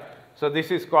 right. So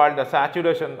this is called the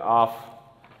saturation of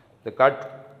the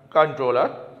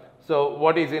controller. So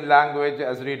what is in language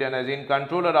as written as in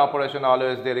controller operation,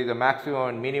 always there is a maximum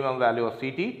and minimum value of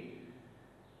CT,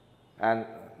 and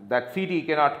that CT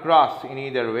cannot cross in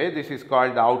either way. This is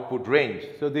called the output range.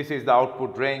 So this is the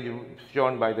output range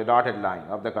shown by the dotted line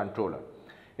of the controller.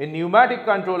 In pneumatic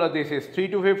controller, this is 3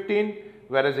 to 15,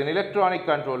 whereas in electronic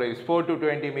controller is 4 to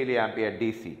 20 milliampere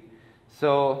DC.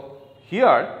 So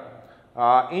here,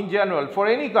 in general, for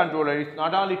any controller, it's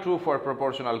not only true for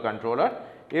proportional controller.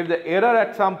 If the error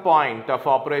at some point of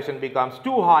operation becomes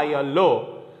too high or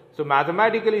low, so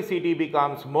mathematically CT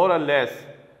becomes more or less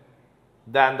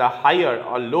than the higher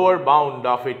or lower bound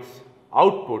of its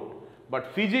output, but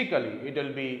physically it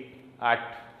will be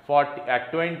at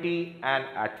 20 and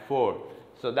at 4.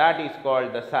 So that is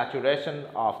called the saturation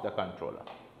of the controller.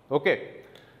 Okay.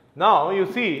 Now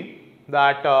you see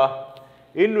that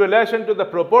in relation to the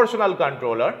proportional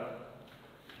controller,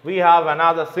 we have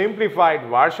another simplified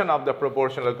version of the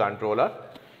proportional controller,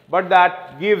 but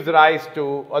that gives rise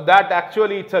to, or that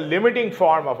actually it's a limiting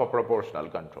form of a proportional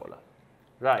controller,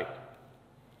 right.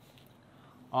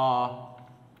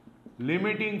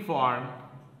 Limiting form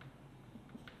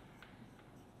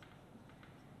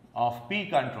of P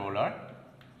controller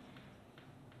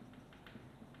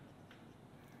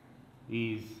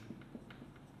is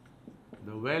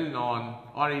the well known,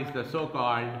 or is the so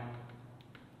called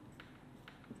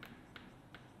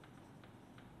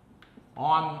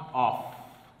on off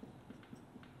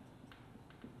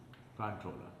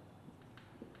controller,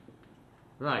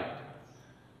 right.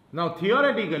 Now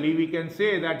theoretically we can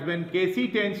say that when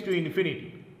Kc tends to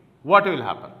infinity, what will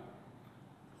happen?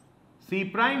 C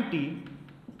prime t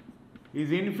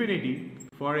is infinity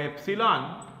for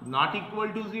epsilon not equal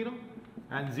to 0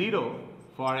 and 0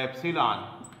 for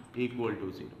epsilon equal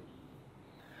to 0.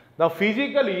 Now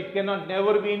physically it cannot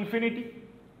never be infinity.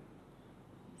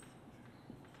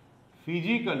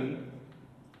 Physically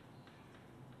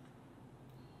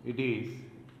it is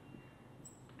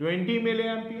 20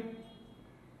 milliampere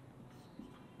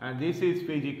and this is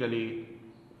physically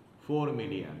 4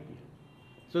 milliampere.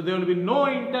 So there will be no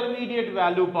intermediate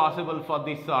value possible for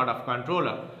this sort of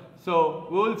controller. So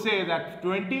we will say that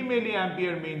 20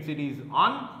 milliampere means it is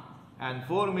on and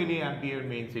 4 milliampere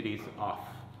means it is off.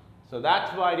 So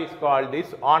that's why it is called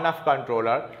this on-off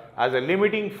controller as a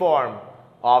limiting form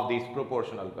of this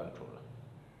proportional controller.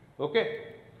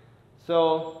 Okay.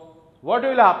 So what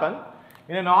will happen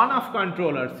in an on-off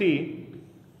controller? See,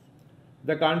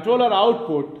 the controller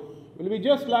output will be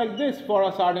just like this for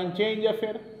a certain change of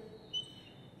error.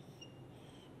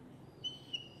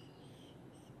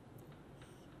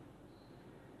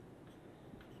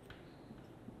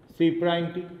 C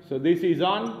prime t. So this is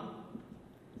on,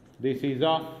 this is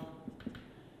off,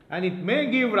 and it may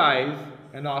give rise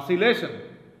an oscillation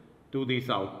to this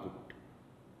output.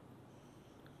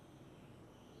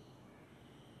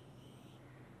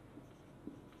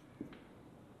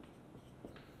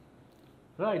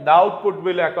 Right, the output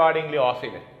will accordingly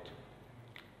oscillate,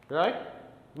 right,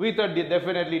 with a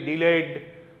definitely delayed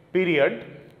period,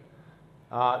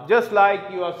 just like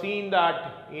you have seen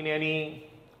that in any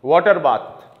water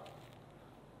bath,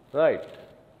 right.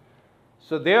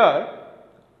 So there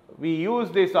we use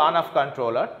this on-off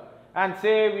controller and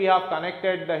say we have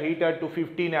connected the heater to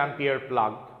 15 ampere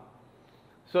plug.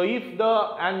 So if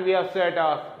and we have set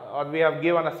or we have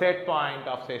given a set point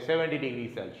of say 70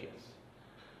 degrees Celsius.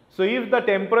 So if the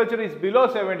temperature is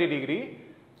below 70 degree,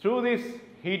 through this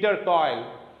heater coil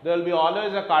there will be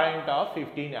always a current of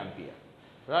 15 ampere,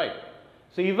 right.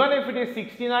 So even if it is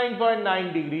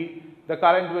 69.9 degree, the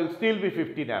current will still be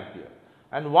 15 ampere,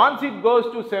 and once it goes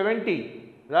to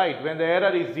 70, right, when the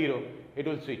error is 0, it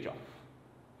will switch off.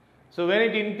 So when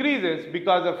it increases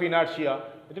because of inertia,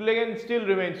 it will again still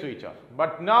remain switch off,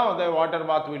 but now the water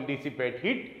bath will dissipate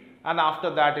heat, and after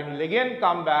that it will again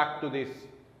come back to this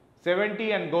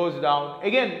 70 and goes down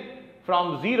again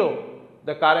from 0.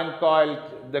 The current coil,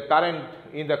 the current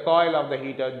in the coil of the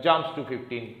heater jumps to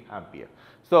 15 ampere.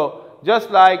 So,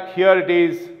 just like here it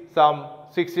is some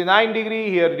 69 degree,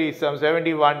 here it is some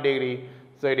 71 degree.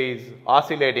 So, it is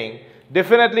oscillating.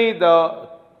 Definitely the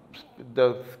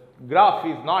graph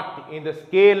is not in the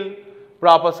scale,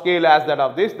 proper scale as that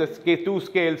of this. The two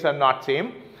scales are not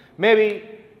same. Maybe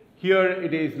here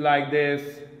it is like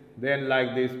this, then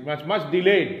like this, much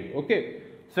delayed. Okay.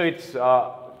 So, it's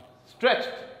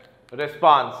stretched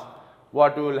response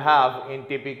what we will have in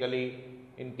typically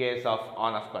in case of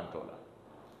on-off controller.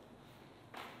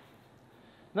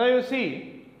 Now, you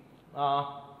see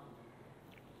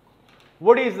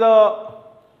what is the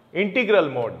integral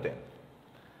mode then?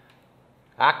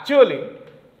 Actually,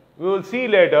 we will see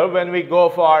later when we go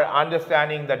for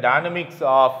understanding the dynamics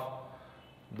of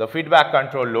the feedback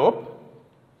control loop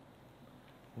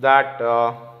that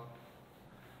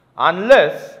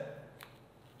unless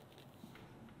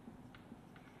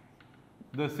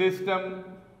the system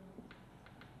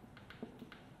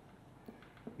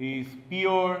is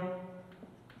pure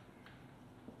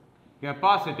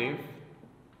capacitive,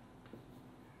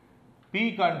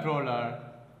 P controller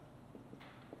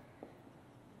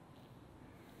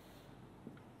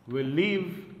will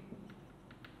leave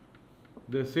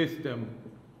the system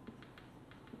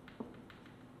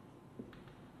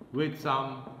with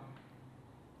some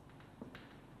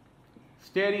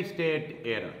steady state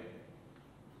error.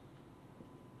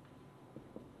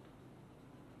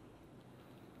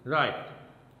 Right.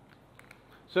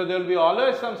 So, there will be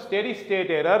always some steady state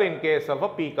error in case of a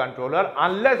P controller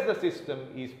unless the system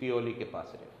is purely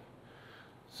capacitive.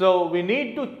 So, we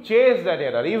need to chase that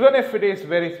error. Even if it is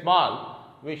very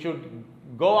small, we should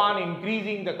go on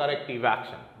increasing the corrective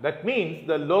action. That means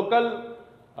the local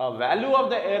value of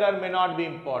the error may not be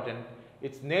important,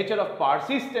 its nature of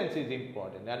persistence is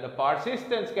important, and the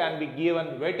persistence can be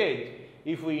given weightage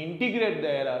if we integrate the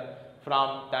error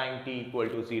from time t equal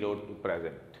to 0 to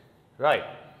present, right.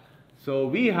 So,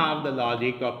 we have the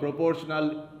logic of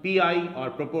proportional PI or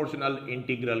proportional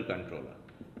integral controller.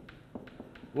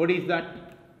 What is that?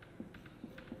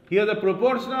 Here the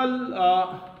proportional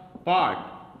part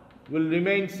will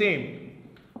remain same,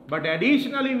 but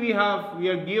additionally we are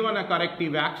given a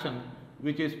corrective action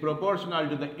which is proportional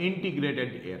to the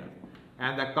integrated error,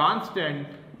 and the constant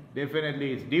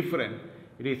definitely is different,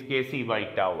 it is Kc by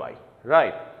tau I,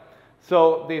 right.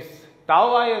 So, this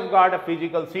tau I has got a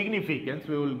physical significance,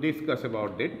 we will discuss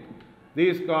about it.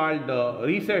 This is called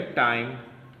reset time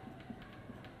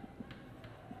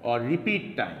or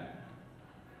repeat time.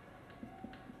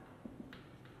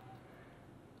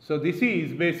 So, this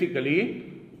is basically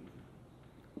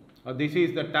this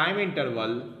is the time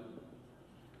interval,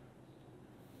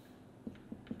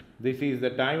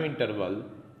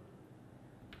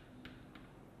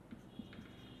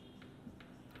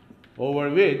 over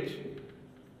which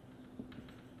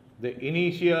the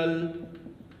initial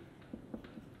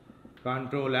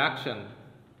control action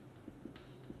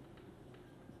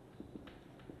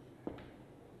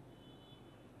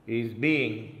is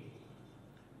being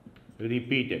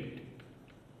repeated,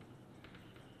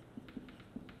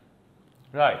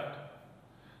 right.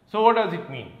 So, what does it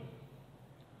mean?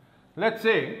 Let us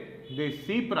say this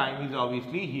C prime is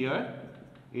obviously here,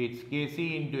 it is Kc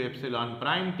into epsilon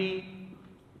prime t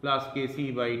plus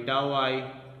Kc by tau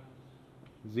I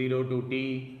 0 to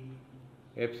t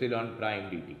epsilon prime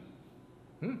dt.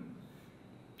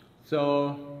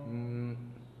 So,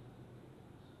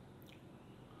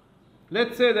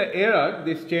 let us say the error,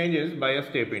 this changes by a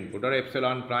step input, or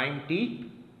epsilon prime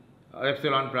t,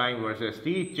 epsilon prime versus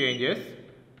t changes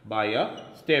by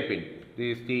a step input.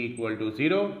 This is t equal to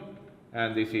 0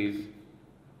 and this is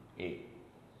A.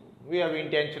 We have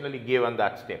intentionally given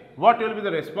that step. What will be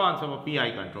the response of a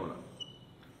PI controller?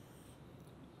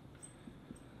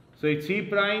 So, it is C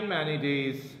prime and it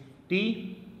is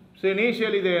t. So,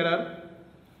 initially the error,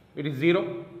 it is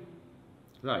 0,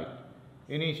 right.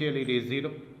 Initially it is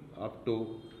 0 up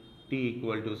to t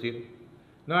equal to 0.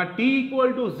 Now, at t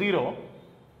equal to 0,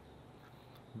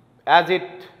 as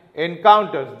it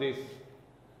encounters this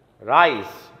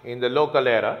rise in the local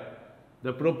error,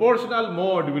 the proportional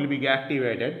mode will be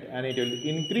activated and it will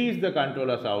increase the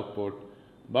controller's output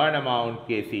by an amount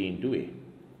Kc into A,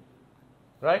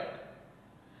 right.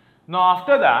 Now,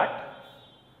 after that,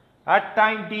 at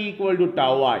time t equal to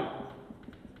tau I,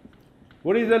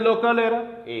 what is the local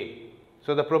error? A.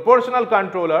 So, the proportional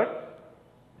controller,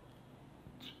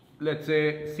 let us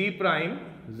say C prime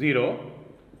 0,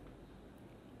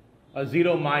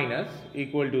 0 minus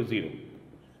equal to 0,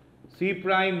 C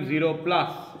prime 0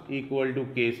 plus equal to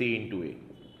Kc into A.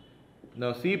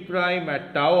 Now, C prime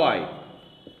at tau I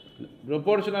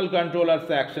proportional controller's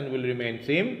action will remain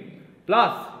same,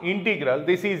 plus integral,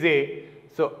 this is a,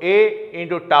 so a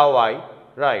into tau I,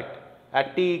 right,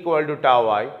 at t equal to tau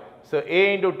I. So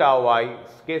a into tau I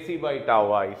is kc by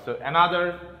tau I. So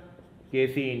another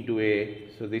kc into a,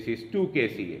 so this is 2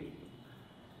 kca.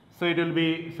 So it will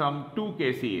be some 2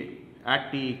 kca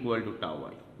at t equal to tau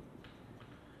I.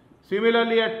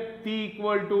 Similarly, at t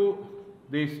equal to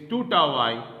this 2 tau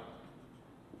I,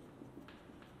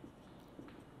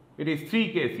 it is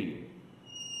 3 kca.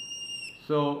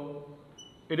 So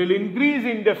it will increase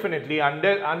indefinitely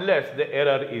unless the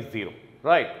error is 0,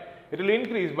 right? It will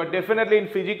increase, but definitely in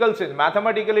physical sense,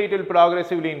 mathematically it will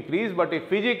progressively increase, but if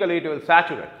physically it will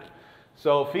saturate.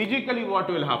 So physically what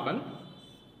will happen?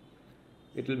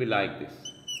 It will be like this,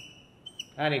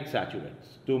 and it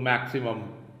saturates to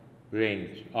maximum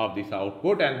range of this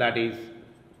output, and that is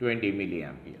 20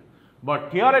 milliampere.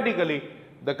 But theoretically,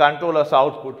 the controller's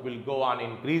output will go on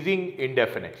increasing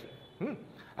indefinitely.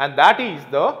 And that is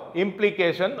the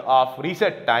implication of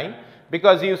reset time,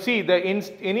 because you see the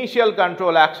initial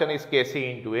control action is kc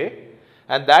into a,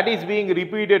 and that is being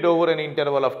repeated over an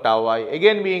interval of tau I,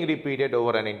 again being repeated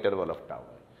over an interval of tau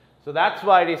I. So that's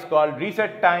why it is called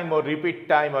reset time or repeat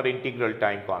time or integral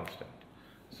time constant.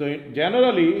 So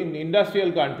generally in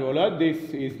industrial controller, this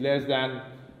is less than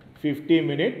 50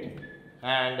 minute,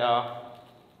 and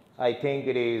I think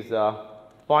it is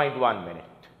 0.1 minute.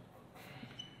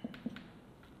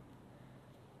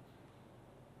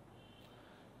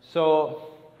 So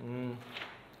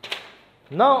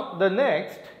now the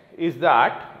next is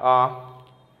that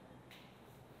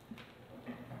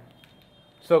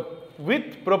so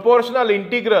with proportional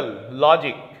integral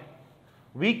logic,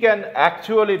 we can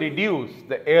actually reduce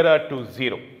the error to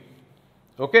 0.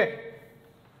 Okay?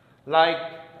 Like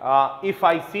if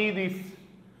I see this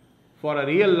for a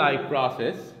real life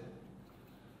process,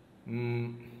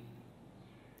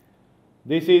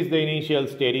 this is the initial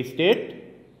steady state.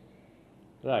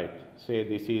 Right, say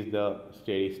this is the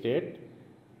steady state.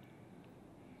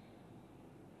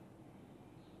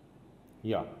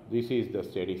 Yeah, this is the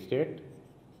steady state.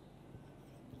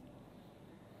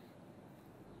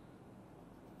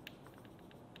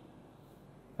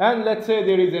 And let's say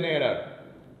there is an error,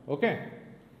 okay?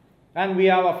 And we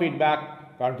have a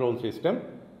feedback control system.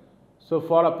 So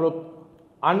for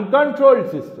a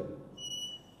uncontrolled system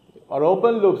or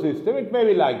open loop system, it may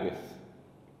be like this.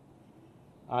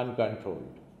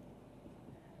 Uncontrolled,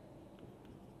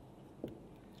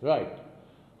 right.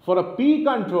 For a P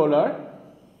controller,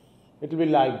 it will be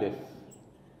like this.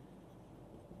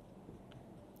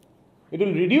 It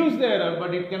will reduce the error,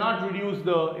 but it cannot reduce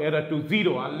the error to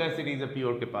 0 unless it is a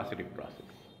pure capacitive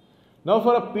process. Now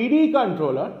for a PD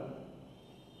controller,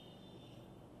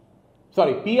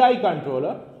 sorry, PI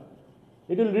controller,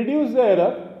 it will reduce the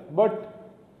error,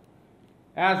 but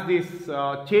as this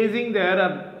chasing the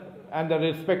error and the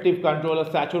respective controller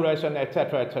saturation,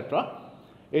 etc.,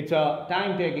 it's a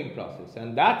time taking process,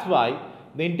 and that's why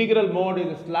the integral mode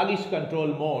is a sluggish control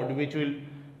mode, which will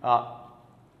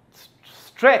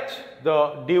stretch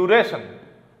the duration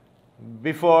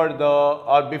before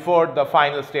the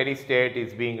final steady state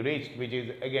is being reached, which is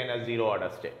again a 0 order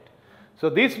state. So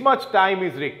this much time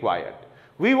is required.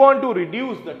 We want to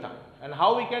reduce the time, and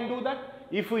how we can do that?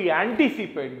 If we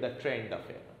anticipate the trend of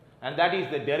error. And that is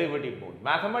the derivative mode.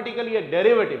 Mathematically, a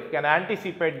derivative can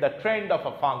anticipate the trend of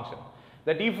a function.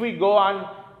 That if we go on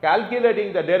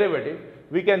calculating the derivative,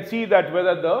 we can see that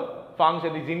whether the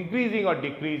function is increasing or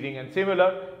decreasing, and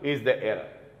similar is the error,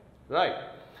 right.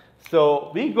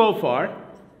 So we go for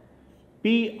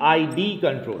PID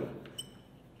controller,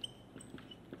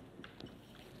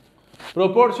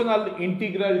 proportional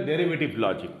integral derivative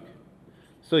logic.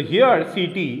 So here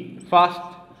CT, first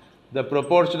the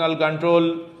proportional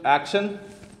control action,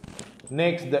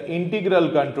 next the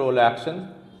integral control action,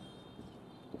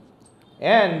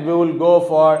 and we will go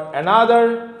for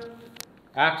another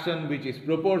action which is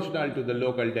proportional to the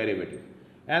local derivative,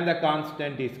 and the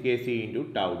constant is kc into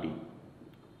tau d,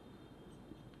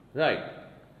 right,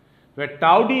 where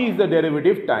tau d is the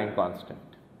derivative time constant.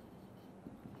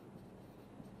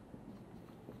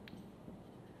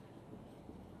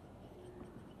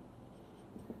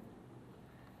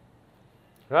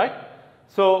 Right.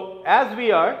 So as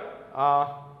we are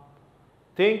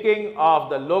thinking of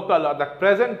the local or the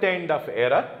present end of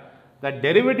error, the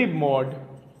derivative mode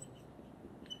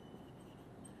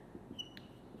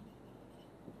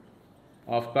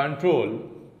of control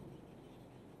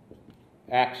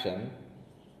action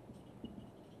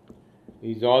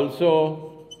is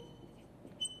also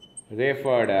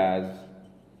referred as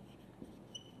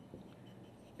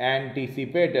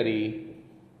anticipatory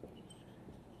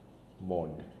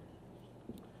mode.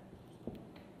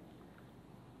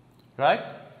 right?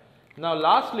 Now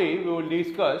lastly, we will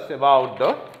discuss about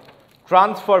the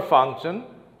transfer function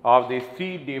of these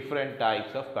three different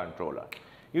types of controller.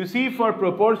 You see, for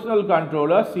proportional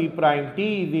controller, C prime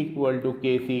t is equal to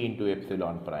Kc into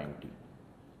epsilon prime t,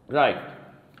 right?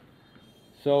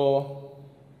 So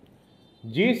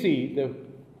Gc, the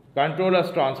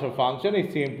controller's transfer function,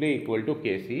 is simply equal to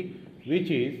Kc,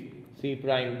 which is C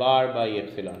prime bar by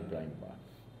epsilon prime bar.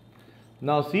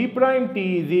 Now C prime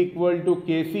t is equal to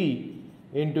Kc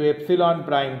into epsilon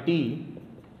prime t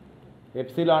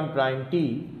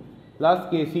plus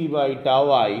Kc by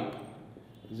tau I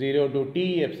 0 to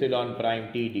t epsilon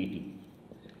prime t dt.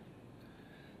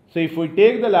 So if we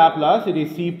take the Laplace, it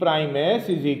is C prime s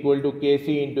is equal to Kc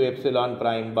into epsilon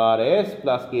prime bar s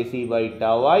plus Kc by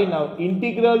tau I. Now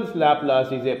integral's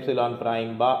Laplace is epsilon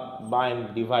prime bar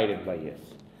divided by s.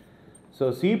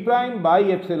 So C prime by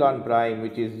epsilon prime,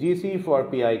 which is Gc for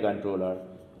Pi controller,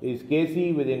 is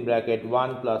Kc within bracket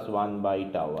 1 plus 1 by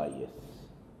tau I s.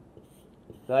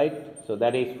 Right? So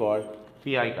that is for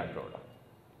Pi controller.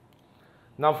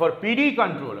 Now for PD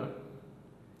controller,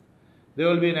 there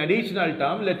will be an additional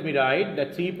term. Let me write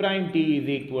that C prime t is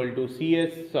equal to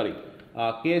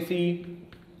Kc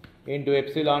into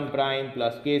epsilon prime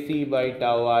plus Kc by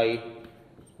tau I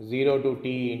 0 to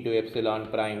t into epsilon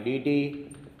prime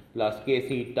dt plus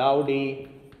Kc tau d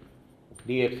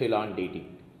d epsilon dt.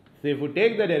 So if we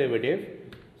take the derivative,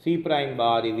 C prime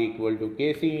bar is equal to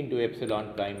Kc into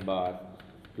epsilon prime bar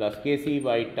plus Kc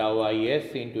by tau I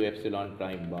s into epsilon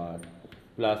prime bar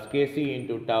plus Kc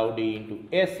into tau d into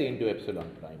s into epsilon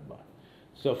prime bar.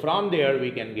 So from there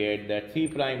we can get that C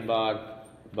prime bar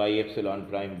by epsilon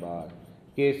prime bar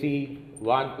Kc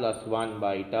 1 plus 1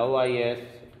 by tau I s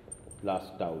plus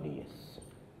tau ds.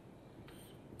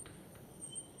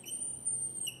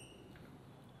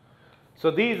 So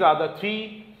these are the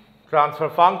three transfer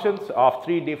functions of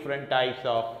three different types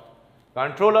of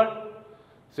controller.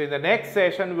 So in the next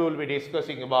session we will be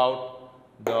discussing about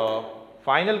the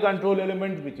final control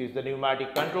element, which is the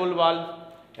pneumatic control valve,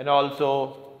 and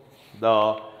also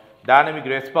the dynamic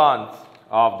response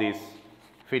of this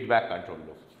feedback control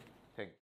loop.